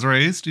their hands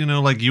raised.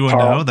 Like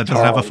UNO that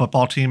doesn't have a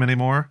football team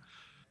anymore,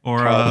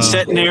 or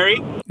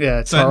Centenary.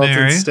 Yeah,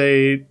 Tarleton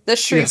State, the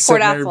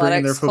Shreveport Athletics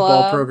bringing their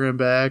football program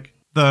back.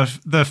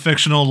 The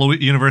fictional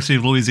University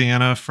of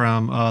Louisiana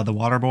from The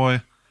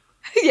Waterboy.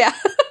 Yeah.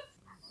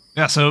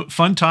 Yeah. So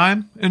fun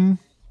time in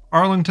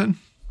Arlington.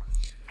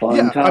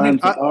 Fun time in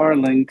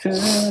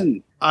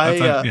Arlington.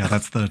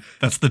 That's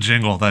the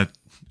jingle that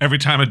every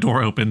time a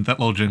door opened, that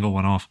little jingle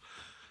went off.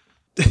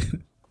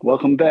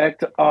 Welcome back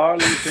to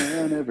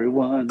Arlington,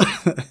 everyone.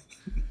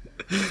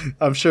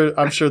 I'm sure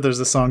there's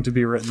a song to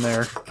be written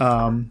there.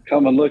 Come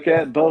and look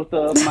at both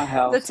of my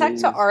houses. The tech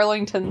to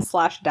Arlington /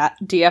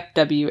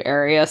 DFW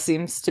area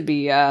seems to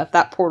be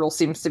that portal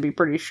seems to be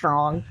pretty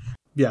strong.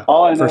 Yeah,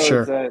 all I know for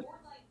sure. is that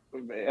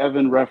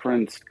Evan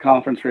referenced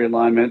conference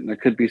realignment, and there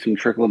could be some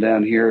trickle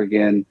down here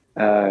again.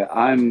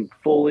 I'm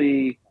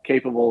fully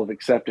capable of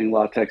accepting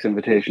La Tech's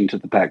invitation to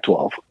the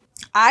Pac-12.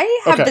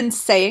 I have been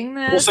saying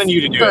this we'll send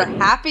you to do for it.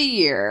 half a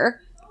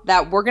year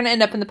that we're going to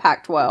end up in the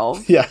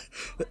Pac-12. Yeah.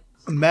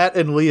 Matt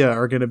and Leah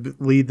are going to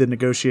lead the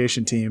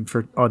negotiation team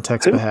on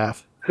Tech's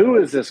behalf. Who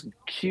is this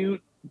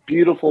cute,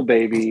 beautiful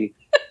baby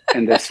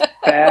and this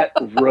fat,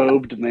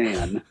 robed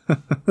man?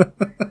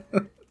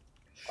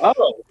 I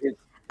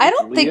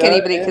don't think Leah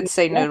anybody could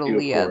say no to Matthew,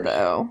 Leah,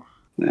 though.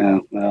 Yeah,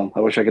 well, I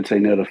wish I could say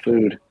no to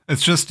food.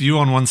 It's just you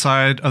on one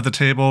side of the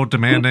table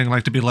demanding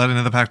to be let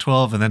into the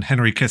Pac-12, and then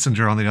Henry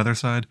Kissinger on the other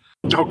side.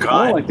 Oh, God.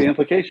 I don't like the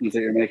implications that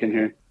you're making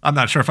here. I'm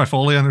not sure if I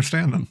fully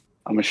understand them.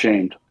 I'm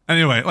ashamed.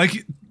 Anyway,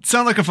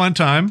 sound like a fun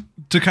time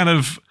to kind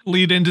of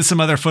lead into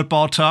some other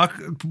football talk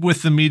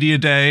with the media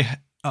day.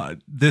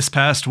 This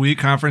past week,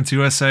 Conference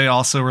USA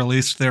also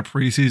released their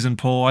preseason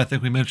poll. I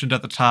think we mentioned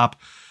at the top,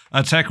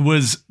 Tech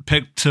was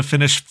picked to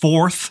finish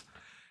 4th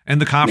in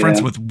the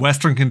conference, with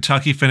Western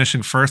Kentucky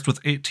finishing first with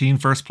 18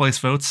 first-place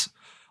votes,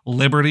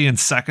 Liberty in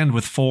second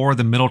with 4,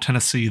 then Middle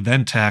Tennessee,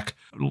 then Tech.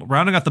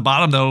 Rounding out the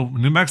bottom, though,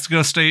 New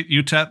Mexico State,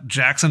 UTEP,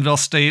 Jacksonville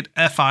State,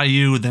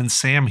 FIU, then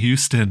Sam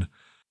Houston.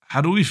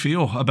 How do we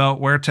feel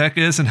about where Tech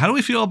is, and how do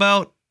we feel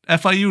about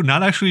FIU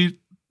not actually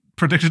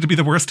predicted to be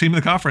the worst team in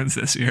the conference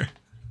this year?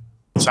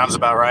 Sounds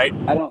about right.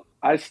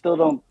 I still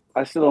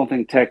don't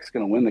think Tech's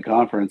going to win the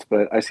conference,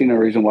 but I see no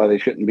reason why they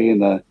shouldn't be in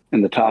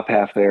the top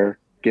half there,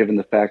 given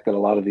the fact that a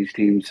lot of these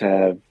teams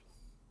have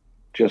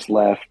just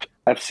left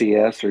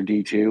FCS or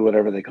D2,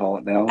 whatever they call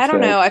it now. I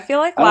don't know. I feel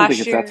like I don't last think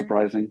it's year that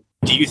surprising.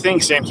 Do you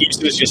think Sam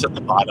Houston is just at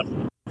the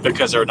bottom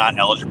because they're not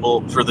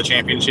eligible for the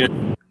championship?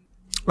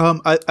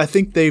 I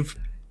think they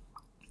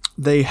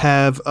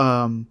have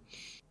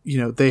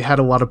they had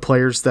a lot of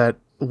players that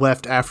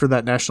left after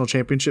that national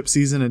championship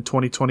season in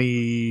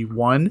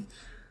 2021.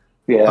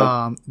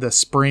 Yeah. The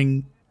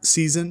spring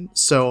season.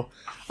 So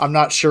I'm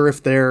not sure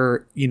if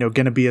they're,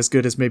 going to be as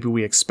good as maybe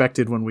we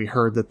expected when we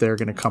heard that they're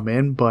going to come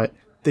in, but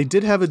they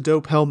did have a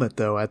dope helmet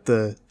though at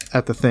the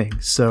thing.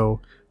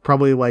 So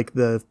probably like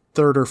the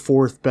 3rd or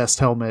 4th best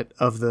helmet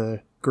of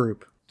the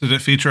group. Did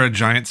it feature a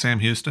giant Sam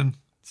Houston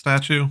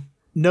statue?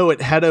 No,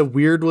 it had a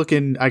weird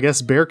looking, I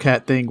guess,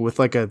 Bearcat thing with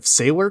like a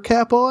sailor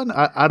cap on.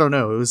 I don't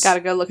know. It was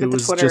gotta go look at the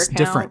Twitter just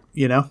account.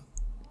 Different,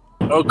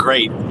 Oh,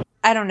 great.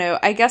 I don't know.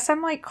 I guess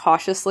I'm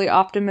cautiously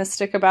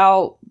optimistic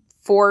about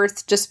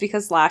 4th, just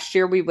because last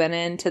year we went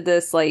into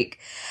this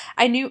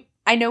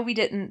I know we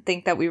didn't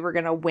think that we were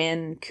going to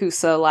win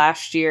CUSA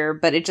last year,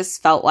 but it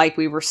just felt like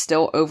we were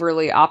still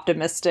overly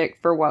optimistic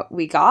for what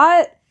we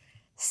got.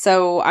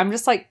 So I'm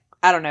just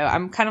I don't know.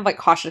 I'm kind of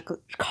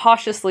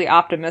cautiously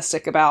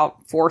optimistic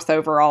about 4th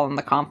overall in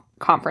the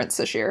conference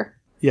this year.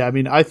 Yeah, I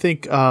mean, I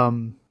think it's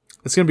going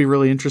to be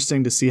really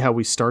interesting to see how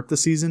we start the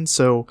season.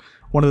 So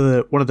one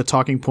of the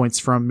talking points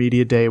from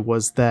Media Day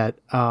was that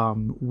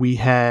we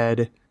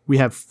have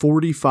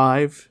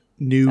 45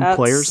 new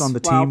players on the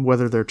team,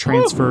 whether they're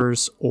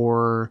transfers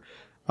or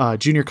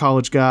junior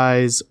college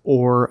guys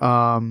or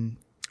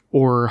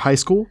high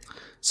school.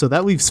 So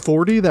that leaves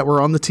 40 that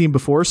were on the team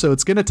before. So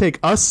it's going to take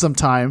us some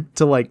time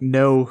to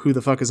know who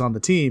the fuck is on the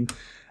team.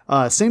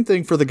 Same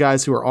thing for the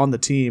guys who are on the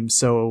team.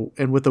 So,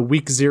 and with a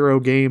week 0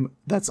 game,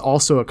 that's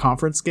also a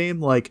conference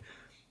game.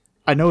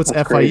 I know it's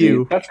That's FIU.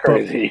 crazy. That's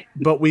crazy.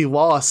 But we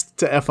lost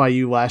to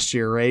FIU last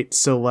year, right?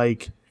 So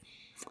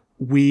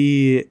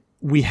we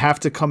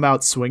have to come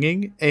out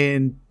swinging,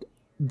 and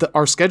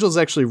our schedule is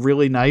actually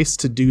really nice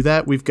to do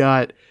that. We've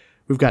got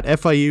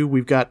FIU,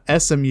 we've got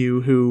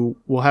SMU, who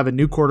will have a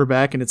new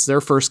quarterback, and it's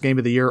their first game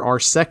of the year, our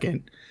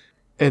second.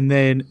 and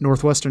then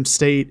Northwestern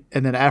State,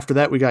 and then after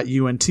that we got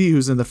UNT,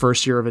 who's in the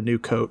first year of a new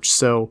coach.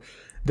 So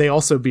they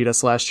also beat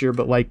us last year,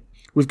 but like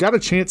we've got a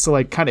chance to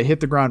like kind of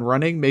hit the ground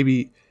running.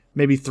 Maybe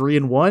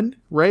 3-1,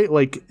 right?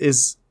 Like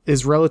is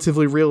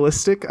relatively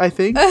realistic, I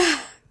think.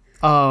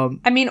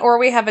 I mean, or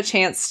we have a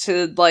chance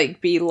to like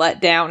be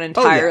let down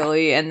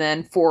entirely, and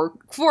then four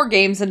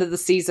games into the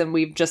season,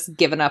 we've just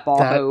given up all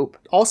that hope.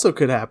 Also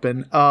could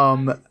happen.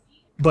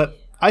 But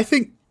I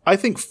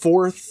think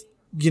fourth,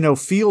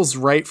 feels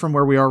right from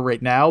where we are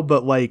right now.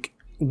 But like,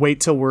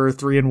 wait till we're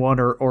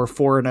 3-1 or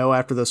 4-0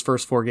 after those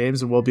first 4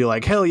 games, and we'll be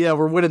like, hell yeah,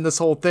 we're winning this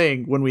whole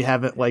thing when we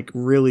haven't like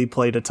really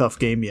played a tough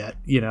game yet.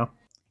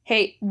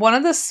 Hey, one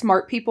of the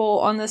smart people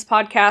on this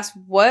podcast,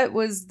 what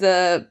was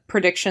the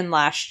prediction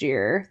last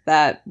year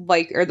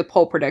or the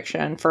poll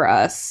prediction for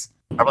us?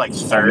 Probably like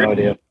third, no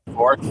idea.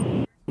 Fourth.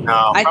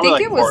 No, I think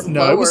like it was fourth.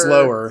 lower. No, it was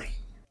lower.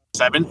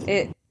 Seventh?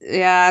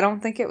 Yeah, I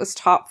don't think it was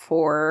top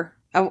 4.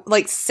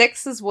 Like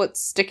 6 is what's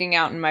sticking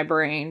out in my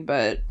brain,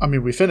 but I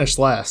mean, we finished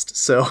last,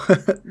 so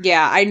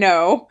yeah, I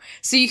know.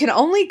 So you can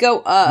only go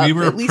up. We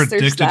were At least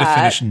predicted to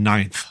finish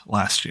 9th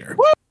last year.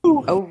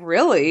 Oh,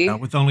 really?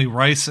 With only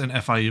Rice and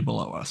FIU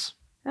below us.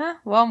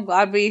 Well, I'm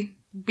glad we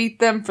beat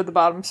them for the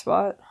bottom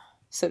spot,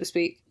 so to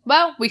speak.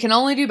 Well, we can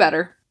only do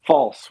better.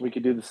 False. We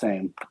could do the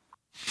same.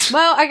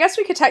 Well, I guess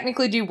we could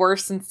technically do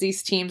worse since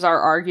these teams are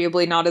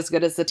arguably not as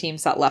good as the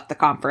teams that left the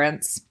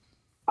conference.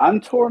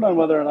 I'm torn on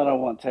whether or not I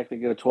want Tech to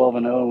go 12-0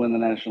 and win the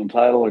national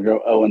title, or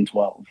go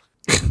 0-12.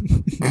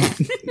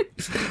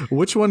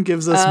 Which one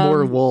gives us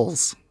more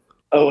wolves?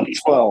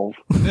 0-12.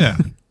 Yeah.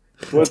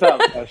 Without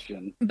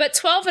question. But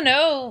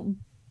 12-0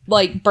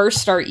 like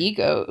burst our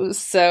egos.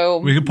 So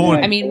We could pull.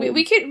 I mean,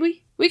 we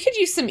could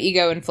use some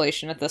ego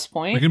inflation at this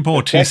point. We can pull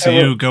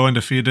TCU, go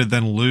undefeated,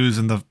 then lose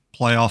in the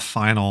playoff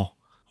final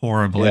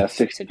horribly. Yeah,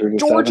 63-7.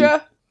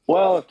 Georgia.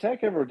 Well, if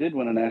Tech ever did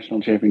win a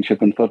national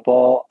championship in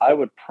football, I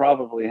would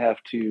probably have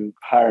to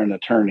hire an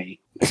attorney.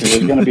 There's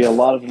going to be a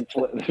lot of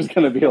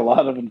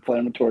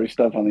inflammatory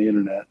stuff on the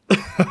internet.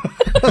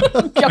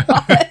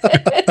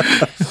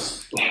 God.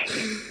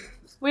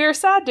 We are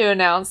sad to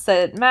announce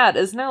that Matt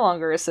is no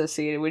longer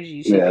associated with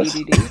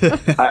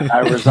GCPDD. I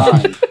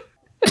resigned.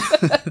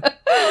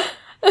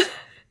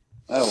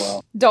 Oh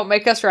well. Don't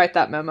make us write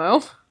that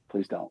memo.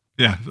 Please don't.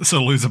 Yeah,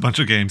 so lose a bunch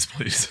of games,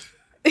 please.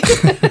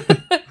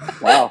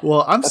 Wow.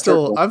 Well, I'm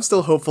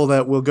still hopeful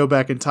that we'll go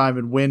back in time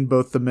and win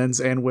both the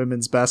men's and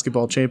women's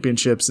basketball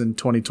championships in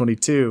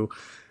 2022.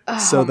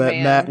 So that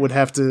man. Matt would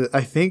have to,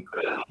 I think,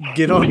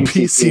 get on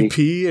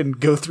PCP and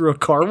go through a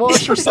car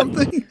wash or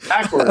something.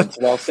 Backwards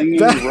while singing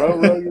Row,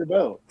 Row Your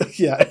Boat.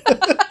 Yeah.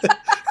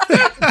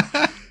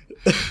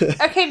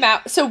 Okay,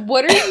 Matt. So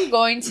what are you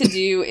going to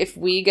do if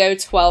we go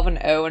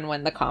 12-0 and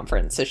win the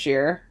conference this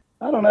year?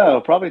 I don't know.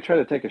 Probably try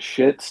to take a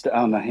shit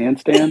on the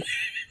handstand.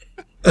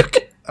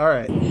 Okay. All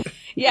right.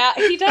 Yeah,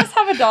 he does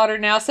have a daughter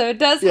now, so it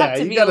does have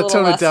to be a little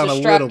tone less it down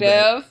destructive. a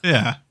little bit.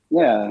 Yeah.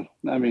 Yeah.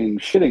 I mean,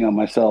 shitting on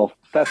myself,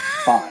 that's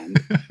fine.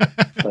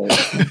 But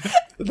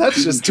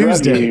that's just drug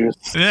Tuesday. use,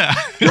 Yeah.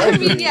 I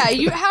mean,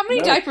 yeah, how many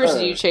No, diapers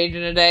sir. do you change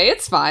in a day?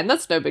 It's fine.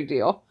 That's no big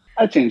deal.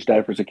 I change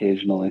diapers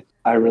occasionally.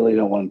 I really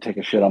don't want to take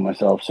a shit on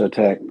myself, so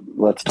Tech,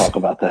 let's talk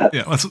about that.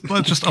 Yeah, let's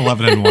just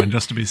 11-1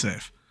 just to be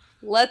safe.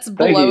 Let's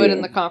Thank blow it you.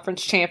 in the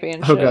conference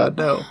championship. Oh God,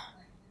 no.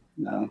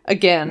 No.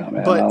 Again. No,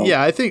 man, But no.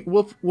 yeah, I think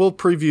we'll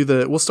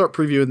start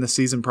previewing the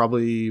season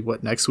probably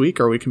next week.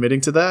 Are we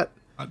committing to that?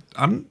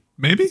 I'm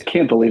maybe.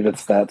 Can't believe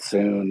it's that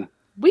soon.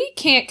 We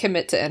can't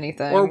commit to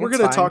anything. Or we're It's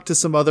going to fine. talk to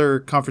some other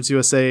Conference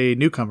USA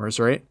newcomers,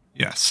 right?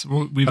 Yes,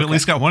 we've at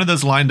least got one of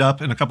those lined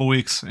up in a couple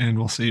weeks, and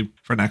we'll see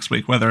for next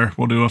week whether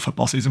we'll do a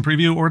football season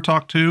preview or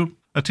talk to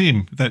a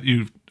team that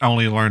you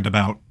only learned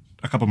about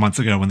a couple months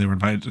ago when they were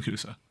invited to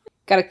CUSA.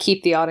 Got to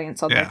keep the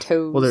audience on Yeah. their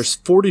toes. Well, there's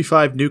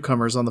 45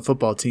 newcomers on the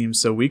football team,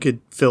 so we could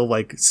fill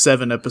like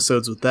 7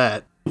 episodes with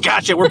that.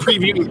 Gotcha. We're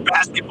previewing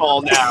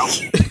basketball now.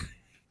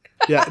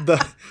 Yeah,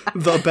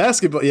 the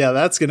basketball. Yeah,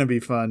 that's going to be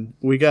fun.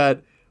 We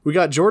got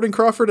Jordan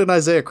Crawford and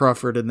Isaiah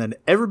Crawford, and then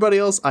everybody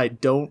else I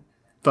don't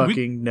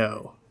fucking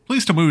know.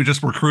 Please tell me we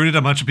just recruited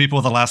a bunch of people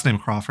with the last name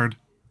Crawford.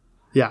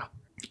 Yeah.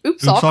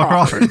 Oops, all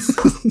Crawfords.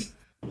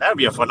 That would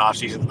be a fun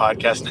off-season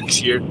podcast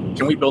next year.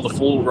 Can we build a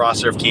full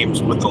roster of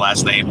teams with the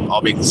last name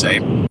all being the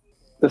same?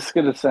 This is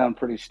going to sound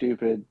pretty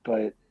stupid,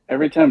 but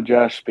every time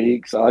Josh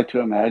speaks, I like to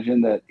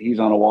imagine that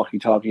he's on a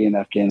walkie-talkie in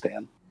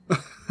Afghanistan.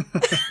 That's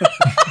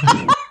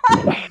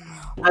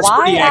Why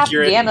pretty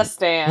accurate.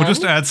 Afghanistan? We'll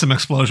just add some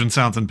explosion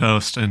sounds in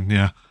post, and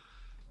yeah.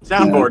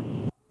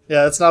 Soundboard.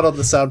 Yeah, it's not on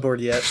the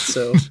soundboard yet,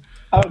 so...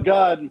 Oh,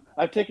 God,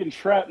 I've taken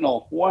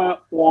shrapnel. Wah,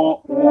 wah,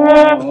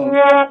 wah. Oh,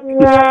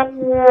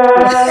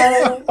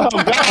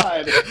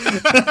 God.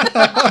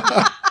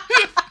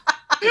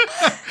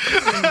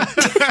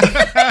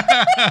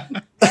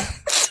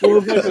 It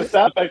was like the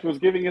sound effect was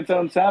giving its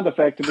own sound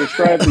effect to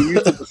describe the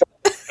use of the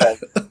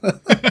sound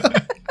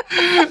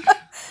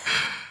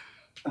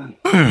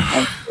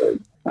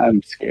effect.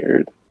 I'm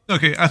scared.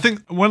 Okay, I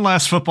think one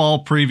last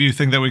football preview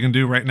thing that we can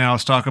do right now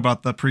is talk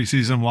about the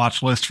preseason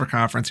watch list for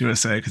Conference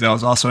USA, because that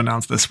was also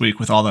announced this week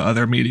with all the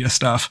other media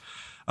stuff.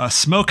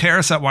 Smoke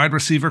Harris at wide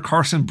receiver,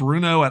 Carson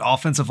Bruno at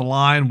offensive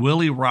line,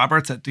 Willie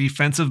Roberts at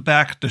defensive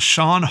back,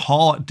 Deshaun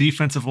Hall at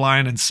defensive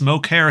line, and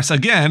Smoke Harris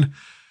again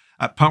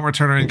at punt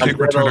returner and kick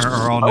returner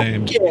are all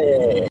named.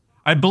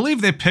 I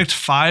believe they picked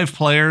 5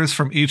 players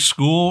from each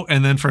school,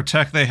 and then for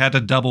Tech they had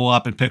to double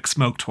up and pick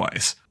Smoke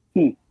twice.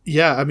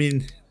 Yeah, I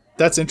mean,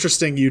 that's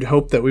interesting. You'd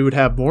hope that we would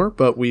have more,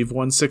 but we've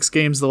won 6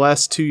 games the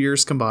last 2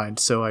 years combined,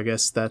 so I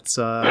guess that's...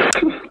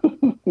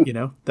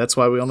 that's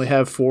why we only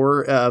have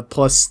 4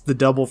 plus the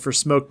double for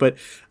Smoke. But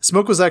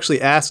Smoke was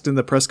actually asked in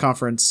the press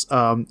conference,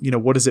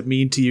 what does it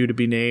mean to you to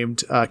be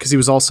named? Because he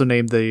was also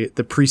named the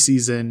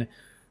preseason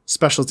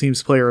special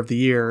teams player of the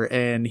year.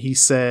 And he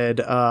said,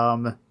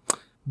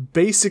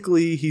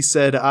 basically,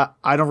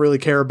 I don't really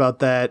care about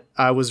that.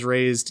 I was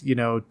raised,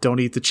 don't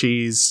eat the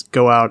cheese,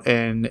 go out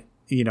and,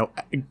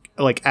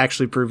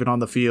 actually prove it on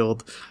the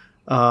field.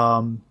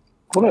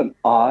 What an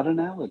odd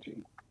analogy.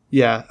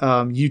 Yeah,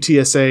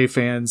 UTSA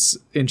fans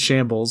in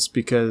shambles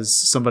because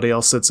somebody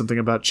else said something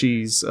about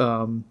cheese.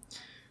 So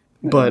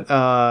I thought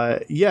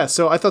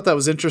that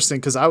was interesting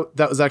because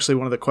that was actually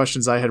one of the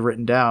questions I had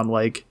written down.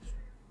 Like,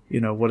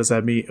 what does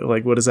that mean?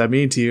 Like, what does that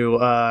mean to you?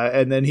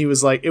 And then he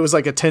was like, it was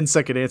like a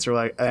 10-second answer.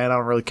 Like, I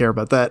don't really care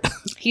about that.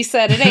 He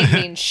said it ain't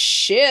mean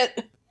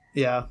shit.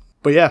 Yeah,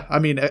 but yeah, I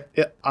mean,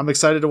 I'm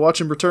excited to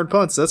watch him return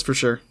punts. That's for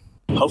sure.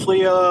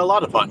 Hopefully, a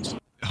lot of punts.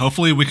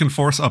 Hopefully, we can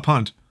force a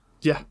punt.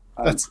 Yeah,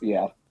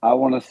 I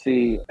want to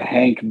see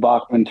Hank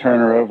Bachman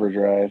Turner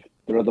overdrive,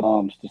 throw the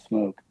bombs to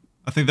Smoke.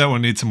 I think that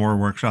one needs some more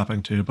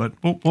workshopping too, but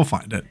we'll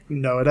find it.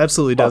 No, it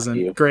absolutely doesn't.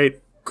 You.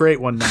 Great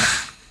one,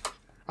 Matt.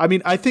 I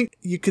mean, I think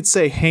you could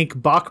say Hank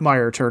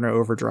Bachmeyer Turner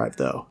overdrive,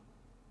 though.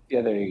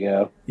 Yeah, there you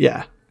go.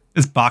 Yeah.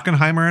 Is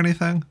Bockenheimer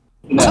anything?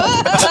 No.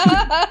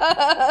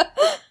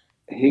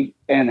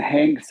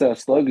 Hank's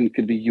slogan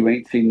could be "You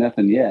ain't seen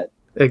nothing yet."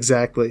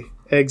 Exactly.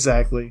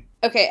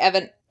 Okay,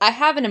 Evan, I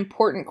have an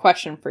important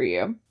question for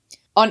you.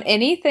 On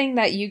anything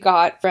that you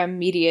got from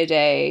Media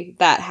Day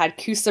that had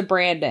CUSA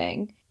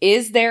branding,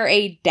 is there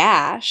a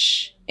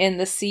dash in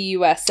the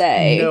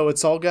CUSA? No,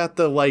 it's all got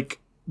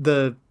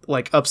the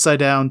upside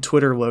down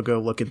Twitter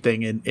logo looking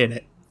thing in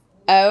it.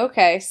 Oh,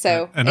 okay.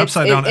 So an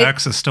upside down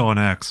X is still an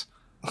X.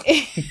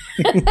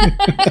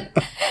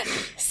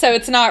 So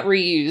it's not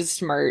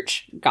reused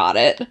merch. Got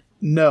it.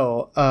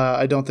 No,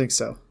 I don't think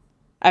so.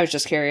 I was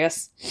just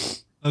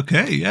curious.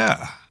 Okay,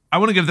 yeah. I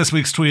want to give this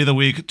week's tweet of the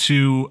week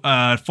to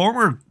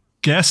former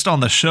guest on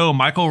the show,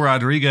 Michael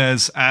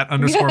Rodriguez at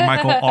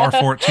 _Michael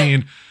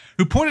R14,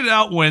 who pointed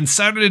out when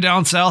Saturday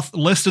Down South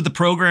listed the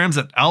programs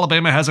that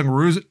Alabama has a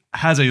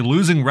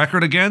losing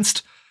record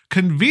against,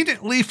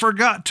 conveniently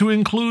forgot to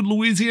include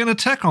Louisiana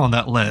Tech on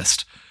that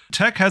list.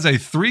 Tech has a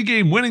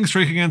 3-game winning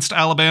streak against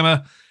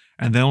Alabama,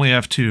 and they only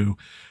have 2.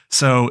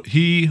 So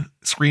he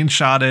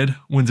screenshotted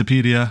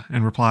Winsipedia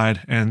and replied,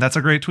 and that's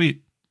a great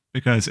tweet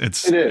because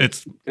it's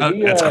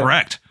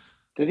correct.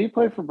 Did he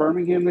play for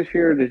Birmingham this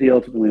year, or did he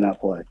ultimately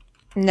not play?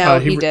 No,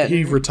 he didn't.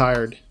 He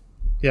retired.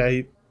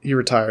 Yeah, he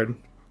retired.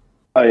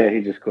 Oh yeah,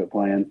 he just quit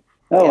playing.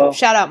 Oh yeah, well.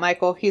 Shout out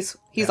Michael. He's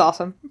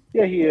awesome.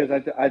 Yeah, he is.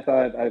 I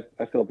thought I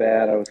feel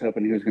bad. I was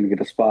hoping he was going to get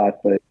a spot,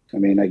 but I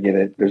mean, I get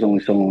it. There's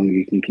only so long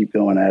you can keep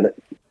going at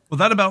it. Well,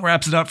 that about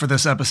wraps it up for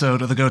this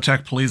episode of the Go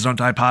Tech Please Don't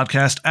Die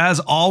podcast. As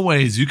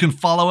always, you can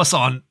follow us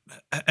on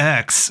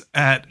X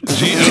at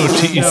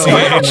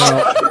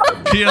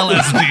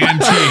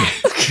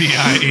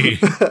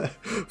GOTECHPLSDNTDIE.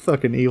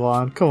 Fucking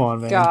Elon. Come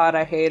on, man. God,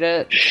 I hate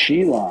it.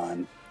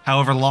 Shelon.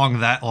 However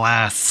long that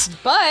lasts.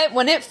 But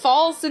when it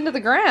falls into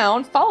the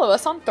ground, follow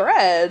us on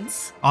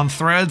Threads. On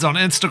Threads, on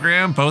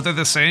Instagram, both are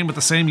the same with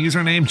the same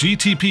username,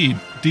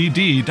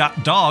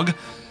 gtpdd.dog.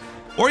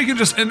 Or you can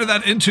just enter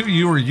that into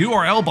your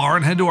URL bar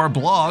and head to our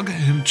blog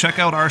and check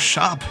out our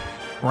shop.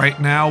 Right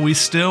now, we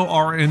still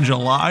are in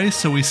July,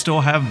 so we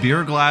still have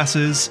beer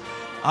glasses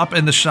up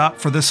in the shop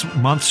for this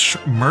month's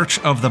merch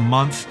of the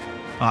month.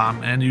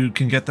 And you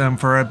can get them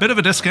for a bit of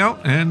a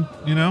discount, and,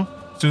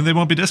 soon they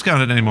won't be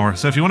discounted anymore.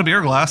 So if you want a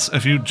beer glass,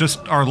 if you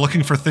just are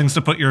looking for things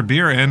to put your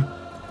beer in,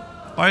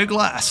 buy a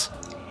glass.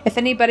 If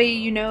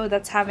anybody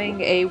that's having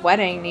a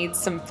wedding needs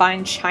some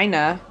fine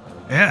china.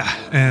 Yeah,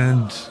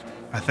 and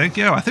I think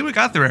we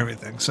got through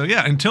everything. So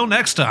yeah, until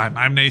next time,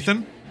 I'm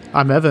Nathan.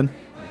 I'm Evan.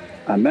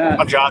 I'm Matt.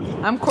 I'm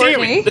John. I'm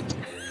Courtney. And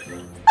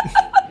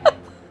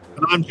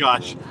I'm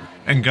Josh.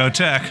 And Go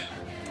Tech.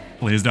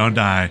 Please don't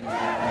die.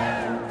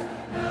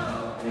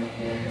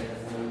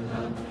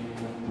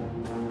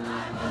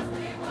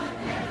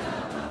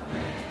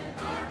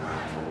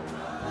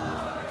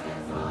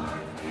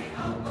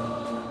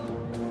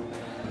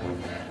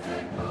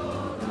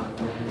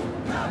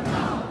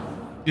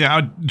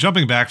 Yeah,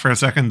 jumping back for a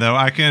second, though,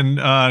 I can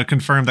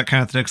confirm that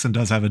Kenneth Dixon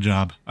does have a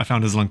job. I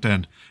found his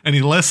LinkedIn. And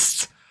he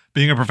lists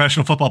being a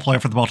professional football player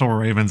for the Baltimore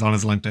Ravens on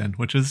his LinkedIn,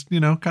 which is,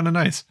 kind of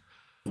nice.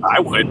 I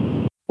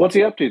would. What's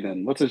he up to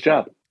then? What's his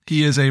job?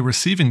 He is a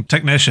receiving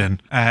technician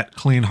at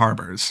Clean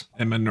Harbors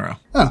in Monroe.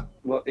 Oh,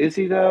 Well, is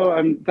he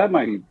though? That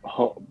might be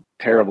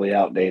terribly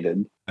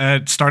outdated.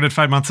 It started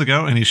 5 months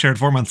ago, and he shared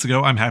 4 months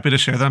ago. I'm happy to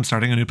share that I'm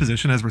starting a new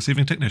position as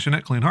receiving technician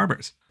at Clean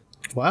Harbors.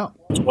 Wow.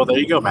 Well, there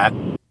you go, Matt.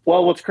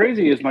 Well, what's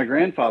crazy is my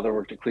grandfather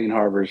worked at Clean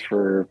Harbors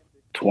for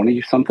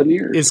 20-something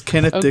years. Is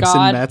Kenneth Dixon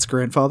God. Matt's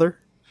grandfather?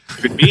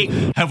 Could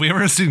be. Have we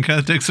ever seen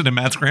Kenneth Dixon and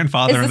Matt's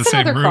grandfather Is in the this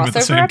same another room at the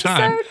crossover same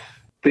time? episode?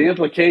 The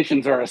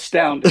implications are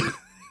astounding.